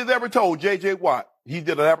 no one has ever told J.J. Watt gave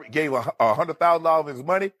 $100,000 of his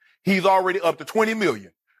money. He's already up to $20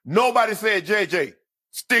 million. Nobody said, J.J.,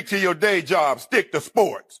 stick to your day job, stick to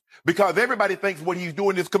sports, because everybody thinks what he's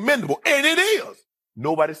doing is commendable, and it is.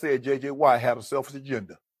 Nobody said J.J. Watt had a selfish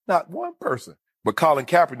agenda. Not one person. But Colin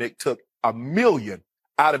Kaepernick took $1 million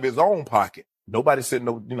out of his own pocket. Nobody said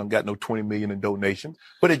got no $20 million in donations,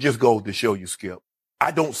 but it just goes to show you, Skip. I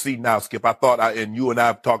don't see now, Skip. I thought, and you and I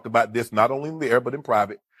have talked about this, not only in the air, but in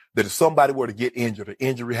private, that if somebody were to get injured, an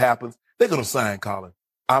injury happens, they're going to sign Colin.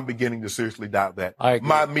 I'm beginning to seriously doubt that.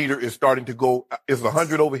 My meter is starting to go, it's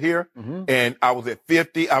 100 over here, and I was at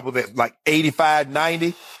 50. I was at like 85,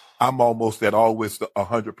 90. I'm almost at always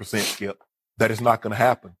 100%, Skip. That is not going to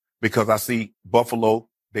happen because I see Buffalo,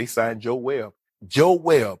 they signed Joe Webb. Joe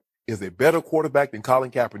Webb is a better quarterback than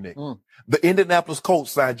Colin Kaepernick. The Indianapolis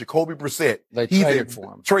Colts signed Jacoby Brissett. They traded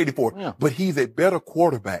for him. Traded for him. Yeah. But he's a better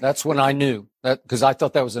quarterback. That's when I knew that, because I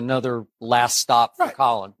thought that was another last stop for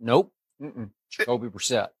Colin. Nope. Jacoby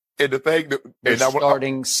Brissett. And the thing that they're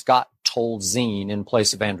starting Scott Tolzien in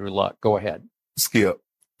place of Andrew Luck. Go ahead. Skip,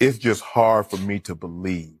 it's just hard for me to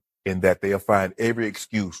believe in that they'll find every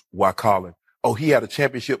excuse why Colin, he had a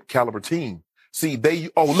championship caliber team. See,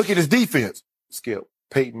 look at his defense. Skip,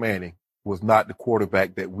 Peyton Manning was not the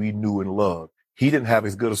quarterback that we knew and loved. He didn't have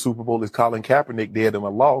as good a Super Bowl as Colin Kaepernick did in a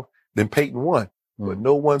loss. Then Peyton won. But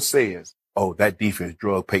no one says, that defense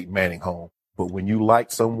drug Peyton Manning home. But when you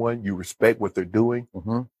like someone, you respect what they're doing.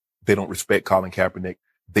 They don't respect Colin Kaepernick.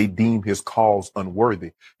 They deem his cause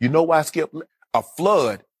unworthy. You know why, Skip? A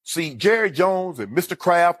flood. See, Jerry Jones and Mr.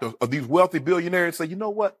 Kraft or these wealthy billionaires say, you know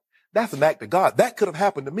what? That's an act of God. That could have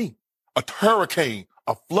happened to me. A hurricane,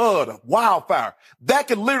 a flood, a wildfire. That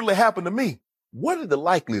could literally happen to me. What is the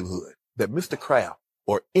likelihood that Mr. Kraft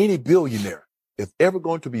or any billionaire is ever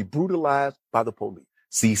going to be brutalized by the police?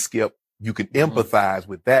 See, Skip, you can empathize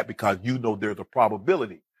with that because you know there's a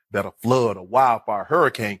probability that a flood, a wildfire,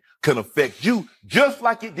 hurricane can affect you just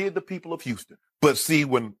like it did the people of Houston. But see,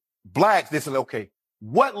 when blacks, they say, okay,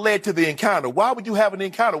 what led to the encounter? Why would you have an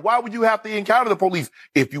encounter? Why would you have to encounter the police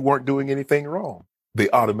if you weren't doing anything wrong? They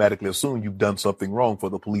automatically assume you've done something wrong for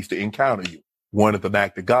the police to encounter you. One is an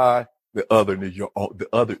act of God. The other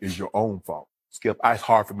is your own fault. Skip, it's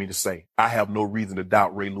hard for me to say. I have no reason to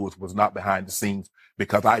doubt Ray Lewis was not behind the scenes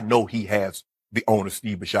because I know he has the owner,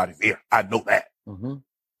 Steve Bisciotti's ear. I know that.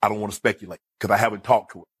 I don't want to speculate because I haven't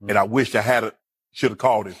talked to him. And I wish I should have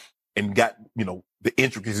called him and got, the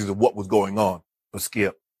intricacies of what was going on. But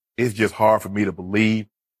Skip, it's just hard for me to believe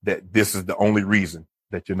that this is the only reason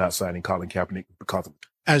that you're not signing Colin Kaepernick because of it.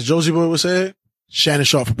 As Josie Boy would say, Shannon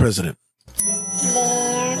Sharp for president.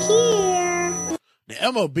 They're here. The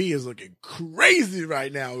MLB is looking crazy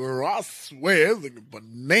right now, bro. I swear, it's looking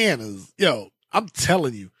bananas. Yo, I'm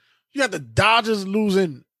telling you, you got the Dodgers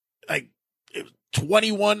losing like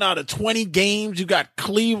 21 out of 20 games. You got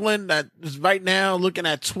Cleveland that is right now looking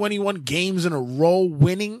at 21 games in a row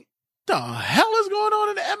winning. The hell is going on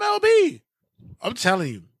in the MLB? I'm telling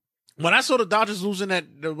you. When I saw the Dodgers losing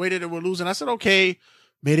the way that they were losing, I said, okay,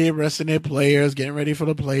 maybe they're resting their players, getting ready for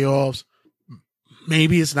the playoffs.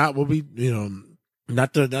 Maybe it's not what we,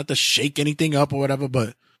 not to shake anything up or whatever,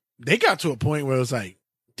 but they got to a point where it was like,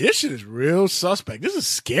 this shit is real suspect. This is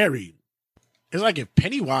scary. It's like if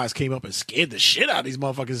Pennywise came up and scared the shit out of these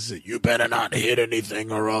motherfuckers and said, you better not hit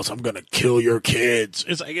anything or else I'm going to kill your kids.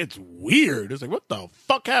 It's like, it's weird. It's like, what the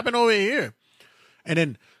fuck happened over here? And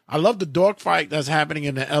then I love the dogfight that's happening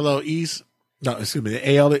in the LL East. No, excuse me,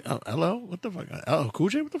 the AL. LL? What the fuck? LL Cool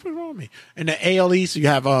J? What the fuck is wrong with me? In the AL East, you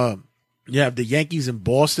have the Yankees in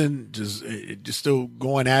Boston just still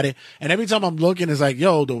going at it. And every time I'm looking, it's like,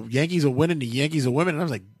 yo, the Yankees are winning, the Yankees are winning. And I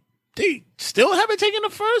was like, they still haven't taken the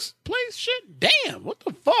first place? Shit, damn, what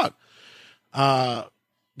the fuck?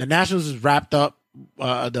 The Nationals is wrapped up,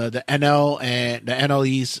 the NL and the NL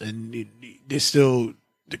East, and there's still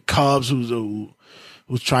the Cubs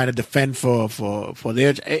who's trying to defend for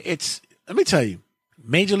their. It's, let me tell you,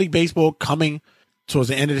 Major League Baseball coming towards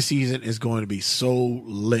the end of the season is going to be so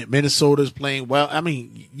lit. Minnesota's playing well. I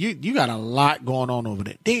mean, you got a lot going on over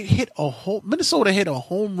there. Minnesota hit a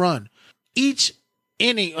home run each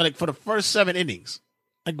inning, like for the first 7 innings.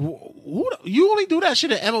 Like, you only do that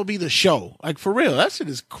shit at MLB The Show. Like, for real, that shit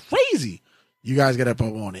is crazy. You guys get up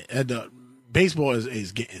on it. And baseball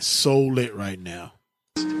is getting so lit right now.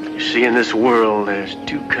 See, in this world, there's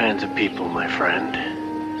two kinds of people, my friend.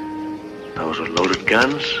 Those with loaded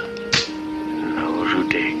guns and those who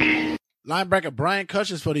dig. Linebacker Brian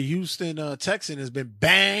Cutchins for the Houston Texans has been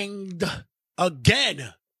banged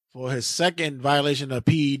again for his second violation of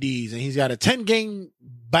PEDs, and he's got a 10-game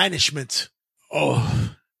banishment.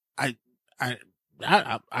 Oh, I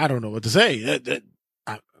don't know what to say.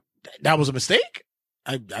 That was a mistake.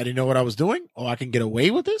 I didn't know what I was doing. Oh, I can get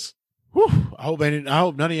away with this. Whew. I hope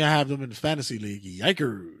none of you have them in the fantasy league.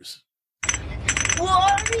 Yikers!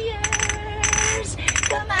 Warriors,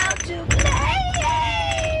 come out to play.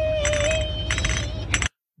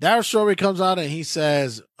 Darryl Strawberry comes out and he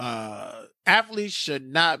says, athletes should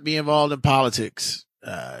not be involved in politics.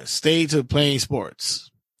 Stay to playing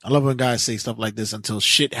sports. I love when guys say stuff like this until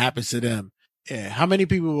shit happens to them. Yeah. How many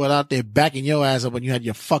people were out there backing your ass up when you had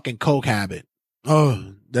your fucking coke habit?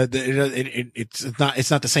 Oh, it's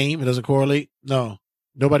not the same. It doesn't correlate. No,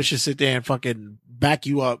 nobody should sit there and fucking back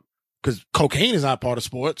you up because cocaine is not part of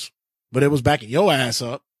sports, but it was backing your ass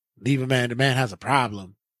up. Leave a man. The man has a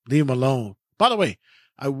problem. Leave him alone. By the way,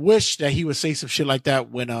 I wish that he would say some shit like that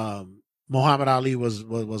when Muhammad Ali was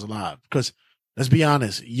alive. Because let's be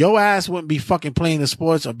honest, your ass wouldn't be fucking playing the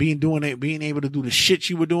sports or being able to do the shit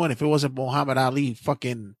you were doing if it wasn't Muhammad Ali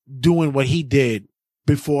fucking doing what he did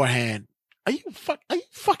beforehand. Are you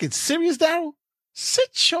fucking serious, Darryl?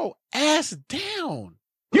 Sit your ass down.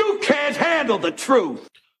 You can't handle the truth.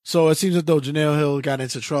 So it seems as though Janelle Hill got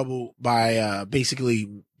into trouble by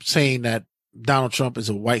basically saying that Donald Trump is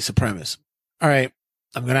a white supremacist. All right.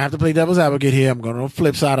 I'm going to have to play devil's advocate here. I'm going to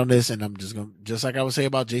flip side on this, and I'm just like I would say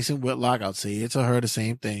about Jason Whitlock, I'll say it to her the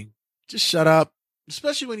same thing. Just shut up.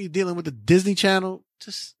 Especially when you're dealing with the Disney Channel.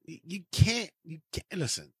 You can't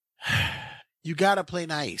listen. You got to play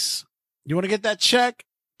nice. You want to get that check?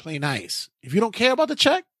 Play nice. If you don't care about the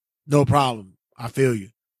check, no problem. I feel you.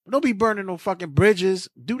 But don't be burning no fucking bridges.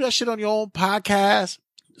 Do that shit on your own podcast.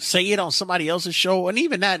 Say it on somebody else's show. And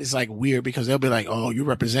even that is like weird because they'll be like, oh, you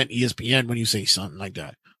represent ESPN when you say something like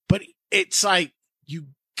that. But it's like,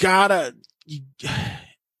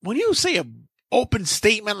 when you say an open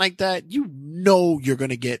statement like that, you know you're going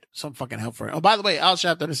to get some fucking help for it. Oh, by the way, Al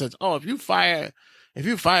Sharpton says, oh, if you fire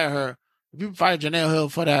Janelle Hill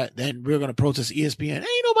for that, then we're going to protest ESPN. Ain't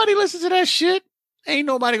nobody listen to that shit. Ain't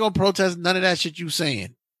nobody going to protest none of that shit you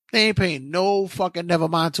saying. They ain't paying no fucking never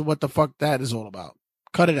mind to what the fuck that is all about.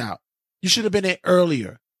 Cut it out. You should have been there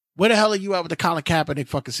earlier. Where the hell are you at with the Colin Kaepernick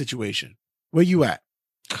fucking situation? Where you at?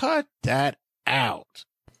 Cut that out.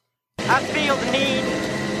 I feel the need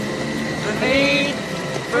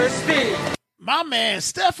for speed. My man,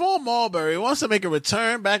 Stephon Marbury wants to make a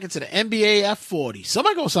return back into the NBA at 40.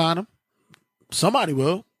 Somebody gonna sign him. Somebody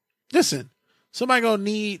will. Listen, somebody gonna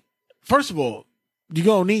need, first of all, you're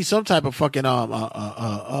gonna need some type of fucking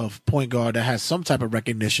of point guard that has some type of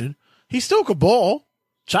recognition. He still could ball.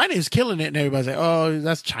 China is killing it, and everybody's like, oh,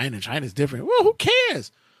 that's China. China's different. Well, who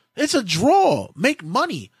cares? It's a draw. Make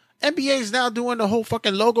money. NBA is now doing the whole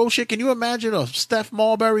fucking logo shit. Can you imagine a Steph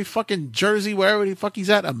Marbury fucking jersey wherever the fuck he's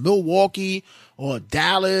at, a Milwaukee or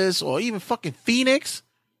Dallas or even fucking Phoenix?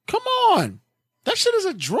 Come on. That shit is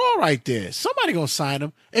a draw right there. Somebody gonna sign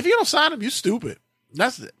him. If you don't sign him, you stupid.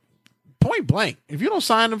 That's it. Point blank. If you don't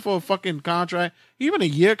sign him for a fucking contract, even a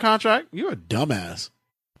year contract, you're a dumbass.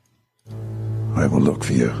 I will look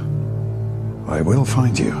for you. I will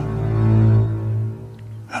find you.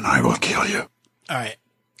 And I will kill you. All right.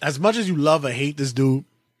 As much as you love or hate this dude,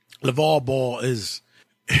 LeVar Ball is,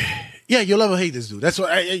 yeah, you'll love or hate this dude. That's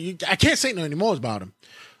what I can't say no anymore about him.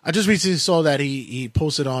 I just recently saw that he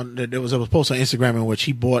posted on, there was a post on Instagram in which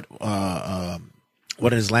he bought,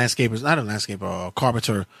 what is landscapers, not a landscaper, a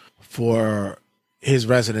carpenter for his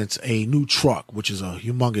residence, a new truck, which is a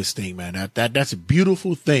humongous thing, man. That's a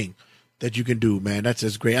beautiful thing that you can do, man. That's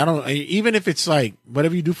just great. Even if it's like,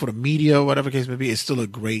 whatever you do for the media, whatever case may be, it's still a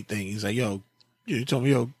great thing. He's like, yo, you told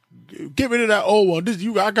me, yo, get rid of that old one.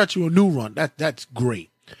 I got you a new one. That's great.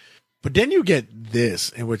 But then you get this,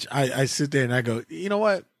 in which I sit there and I go, you know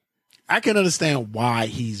what? I can understand why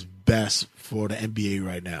he's best for the NBA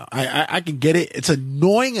right now. I can get it. It's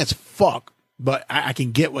annoying as fuck, but I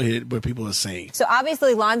can get what people are saying. So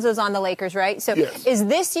obviously Lonzo's on the Lakers, right? So yes. Is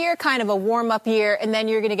this year kind of a warm-up year, and then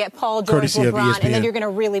you're going to get Paul George, LeBron, and then you're going to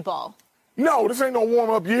really ball? No, this ain't no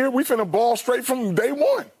warm-up year. We finna ball straight from day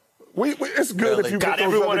one. It's good if you got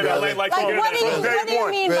everyone in LA like what do you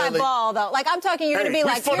mean by ball, though? Like, I'm talking, you're going to be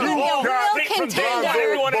like, you're going to be a real contender.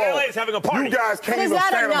 Everyone in LA is having a party. You guys can't even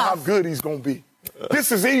fathom how good he's going to be.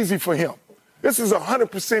 This is easy for him. This is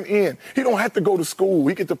 100% in. He don't have to go to school.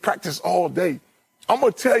 He get to practice all day. I'm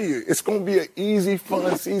going to tell you, it's going to be an easy,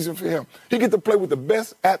 fun season for him. He get to play with the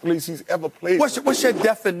best athletes he's ever played with. What's your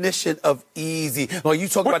definition of easy? Well, you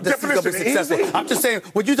talk about this is going to be successful. Easy? I'm just saying,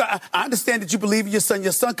 I understand that you believe in your son.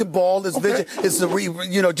 Your son can ball. His vision is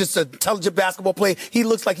just an intelligent basketball player. He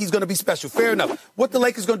looks like he's going to be special. Fair enough. What the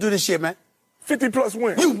Lakers going to do this year, man? 50-plus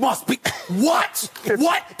wins. You must be. What?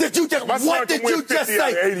 What did you just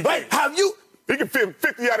say? Right? Have you? He can fit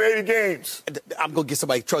 50 out of 80 games. I'm going to get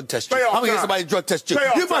somebody to drug test you. I'm going to get somebody to drug test you.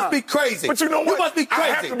 You must be crazy. But you know what? You must be crazy.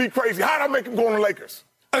 I have to be crazy. How'd I make him go on the Lakers?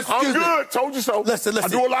 Excuse me. Good. Told you so. Listen. I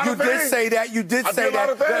do a lot of things. You did say that. You did say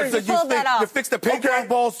that. So you fixed the ping-pong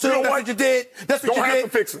balls, too. That's what you did. That's what you did. Don't have to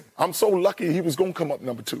fix him. I'm so lucky he was going to come up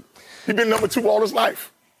number 2. He's been number 2 all his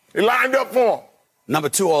life. They lined up for him. Number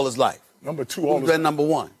 2 all his life. Number 2 all his life. Who's number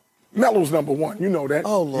 1? Melo's number 1. You know that.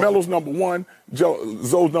 Oh, Lord. Melo's number 1,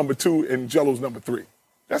 Zoe's number 2, and Jello's number 3.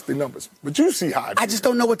 That's the numbers. But you see how I just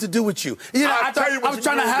don't know what to do with you. You know, I was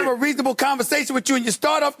trying to have a reasonable conversation with you, and you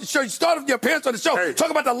start off the show. You start off your appearance on the show.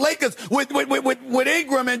 Talk about the Lakers with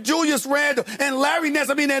Ingram and Julius Randle and Larry Nance.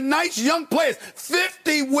 I mean, they're nice young players.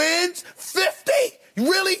 50 wins? 50?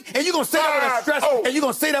 Really? And you're going to say that with a stress? And you're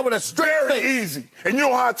going to say that with a straight face? Very easy. And you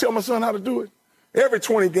know how I tell my son how to do it? Every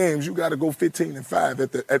 20 games, you got to go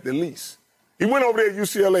 15-5 at the least. He went over there at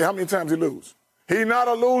UCLA. How many times he lose? He not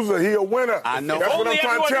a loser. He a winner. I know. That's what I'm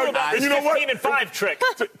trying to tell you. And you know what? 15-5 trick.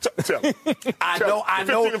 Tell him. I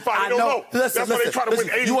know. Listen.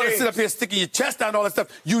 You want to sit up here sticking your chest out and all that stuff.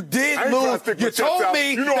 You did lose. You told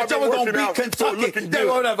me that you were going to beat Kentucky.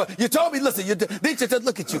 Whatever. You told me, listen,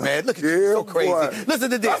 look at you, man. Look at you. So crazy. Listen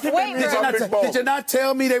to this. Did you not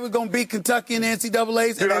tell me they were going to beat Kentucky in the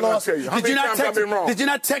NCAAs and they lost? Did you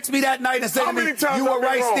not text me that night and say to me, you were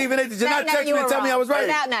right, Stephen A? Did you not text me and tell me I was right?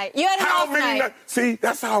 That night. You had an off night. See,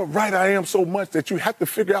 that's how right I am so much that you have to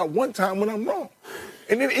figure out one time when I'm wrong.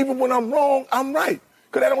 And then even when I'm wrong, I'm right.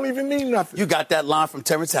 Because that don't even mean nothing. You got that line from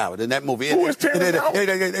Terrence Howard in that movie. Who is Terrence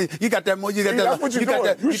Howard? You got that movie. That's what you're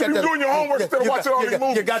doing. You should be doing your homework instead of watching all these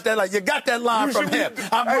movies. You got that line from him.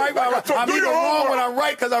 I'm right. I'm either wrong when I'm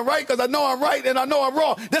right because I know I'm right and I know I'm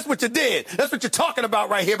wrong. That's what you did. That's what you're talking about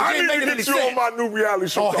right here. But I need to get you on my new reality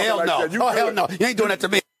show. Oh, hell no. Hell no. You ain't doing that to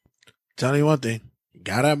me. Tell you one thing. You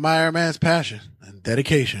got to admire a man's passion and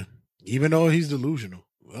dedication, even though he's delusional.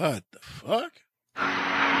 What the fuck?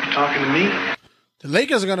 You talking to me? The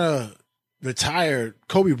Lakers are going to retire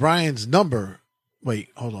Kobe Bryant's number. Wait,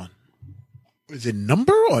 hold on. Is it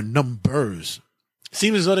number or numbers?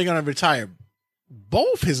 Seems as though they're going to retire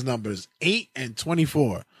both his numbers, 8 and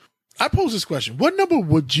 24. I pose this question. What number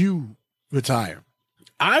would you retire?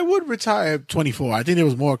 I would retire 24. I think there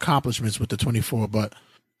was more accomplishments with the 24, but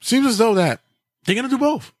seems as though that they're going to do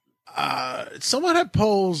both. Someone had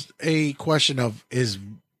posed a question of, is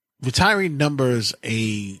retiring numbers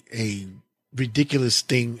a ridiculous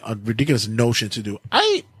thing, a ridiculous notion to do?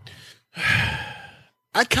 I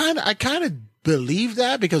kind of believe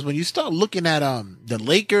that, because when you start looking at the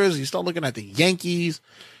Lakers, you start looking at the Yankees,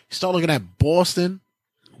 you start looking at Boston,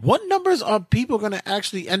 what numbers are people going to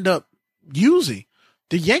actually end up using?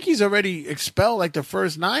 The Yankees already expelled like the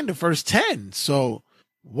first 9, the first 10. So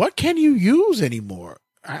what can you use anymore?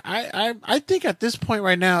 I think at this point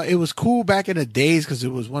right now, it was cool back in the days because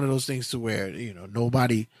it was one of those things to where, you know,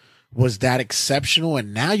 nobody was that exceptional.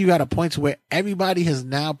 And now you got a point to where everybody has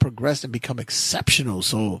now progressed and become exceptional.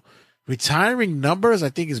 So retiring numbers, I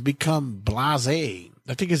think, has become blasé.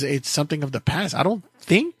 I think it's something of the past. I don't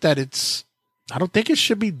think it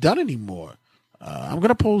should be done anymore. I'm going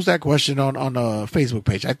to pose that question on a Facebook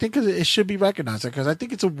page. I think it should be recognized because I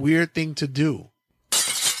think it's a weird thing to do.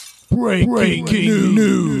 Breaking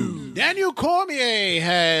news. Daniel Cormier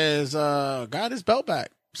has got his belt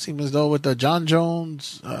back. Seems as though with the John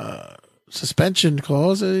Jones suspension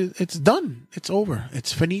clause, it's done. It's over.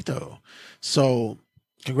 It's finito. So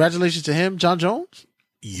congratulations to him, John Jones.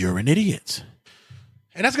 You're an idiot.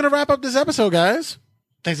 And that's going to wrap up this episode, guys.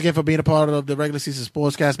 Thanks again for being a part of the Regular Season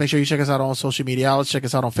Sportscast. Make sure you check us out on social media outlets. Check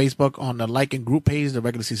us out on Facebook on the like and group page, the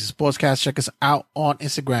Regular Season Sportscast. Check us out on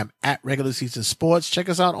Instagram at Regular Season Sports. Check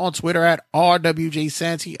us out on Twitter at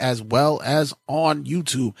RWJSanty, as well as on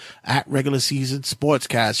YouTube at Regular Season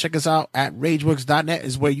Sportscast. Check us out at RageWorks.net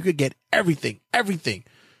is where you could get everything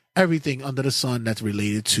under the sun that's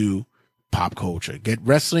related to pop culture. Get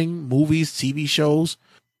wrestling, movies, TV shows,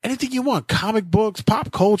 anything you want, comic books,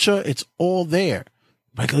 pop culture, it's all there.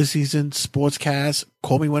 Regular Season Sportscast,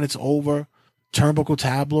 Call Me When It's Over, Turnbuckle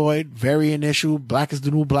Tabloid, Variant Issue, Black is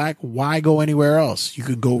the New Black. Why go anywhere else? You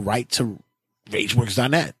can go right to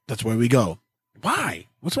RageWorks.net. That's where we go. Why?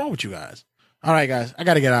 What's wrong with you guys? All right, guys, I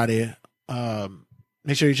got to get out of here.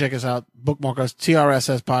 Make sure you check us out. Bookmark us,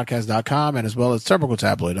 TRSSpodcast.com, and as well as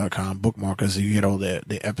TurboCoolTabloid.com. Bookmark us so you get all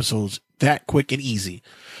the episodes that quick and easy.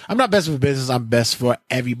 I'm not best for business. I'm best for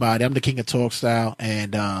everybody. I'm the king of talk style.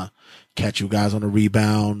 And catch you guys on the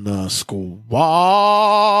rebound.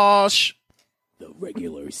 Squash. The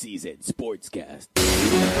regular season Sportscast.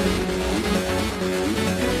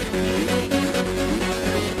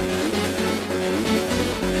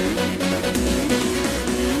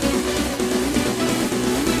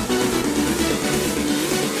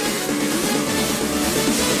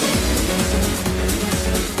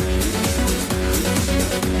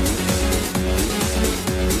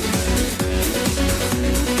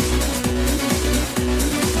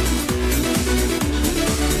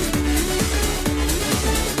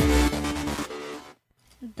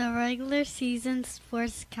 The regular season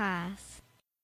Sportscast.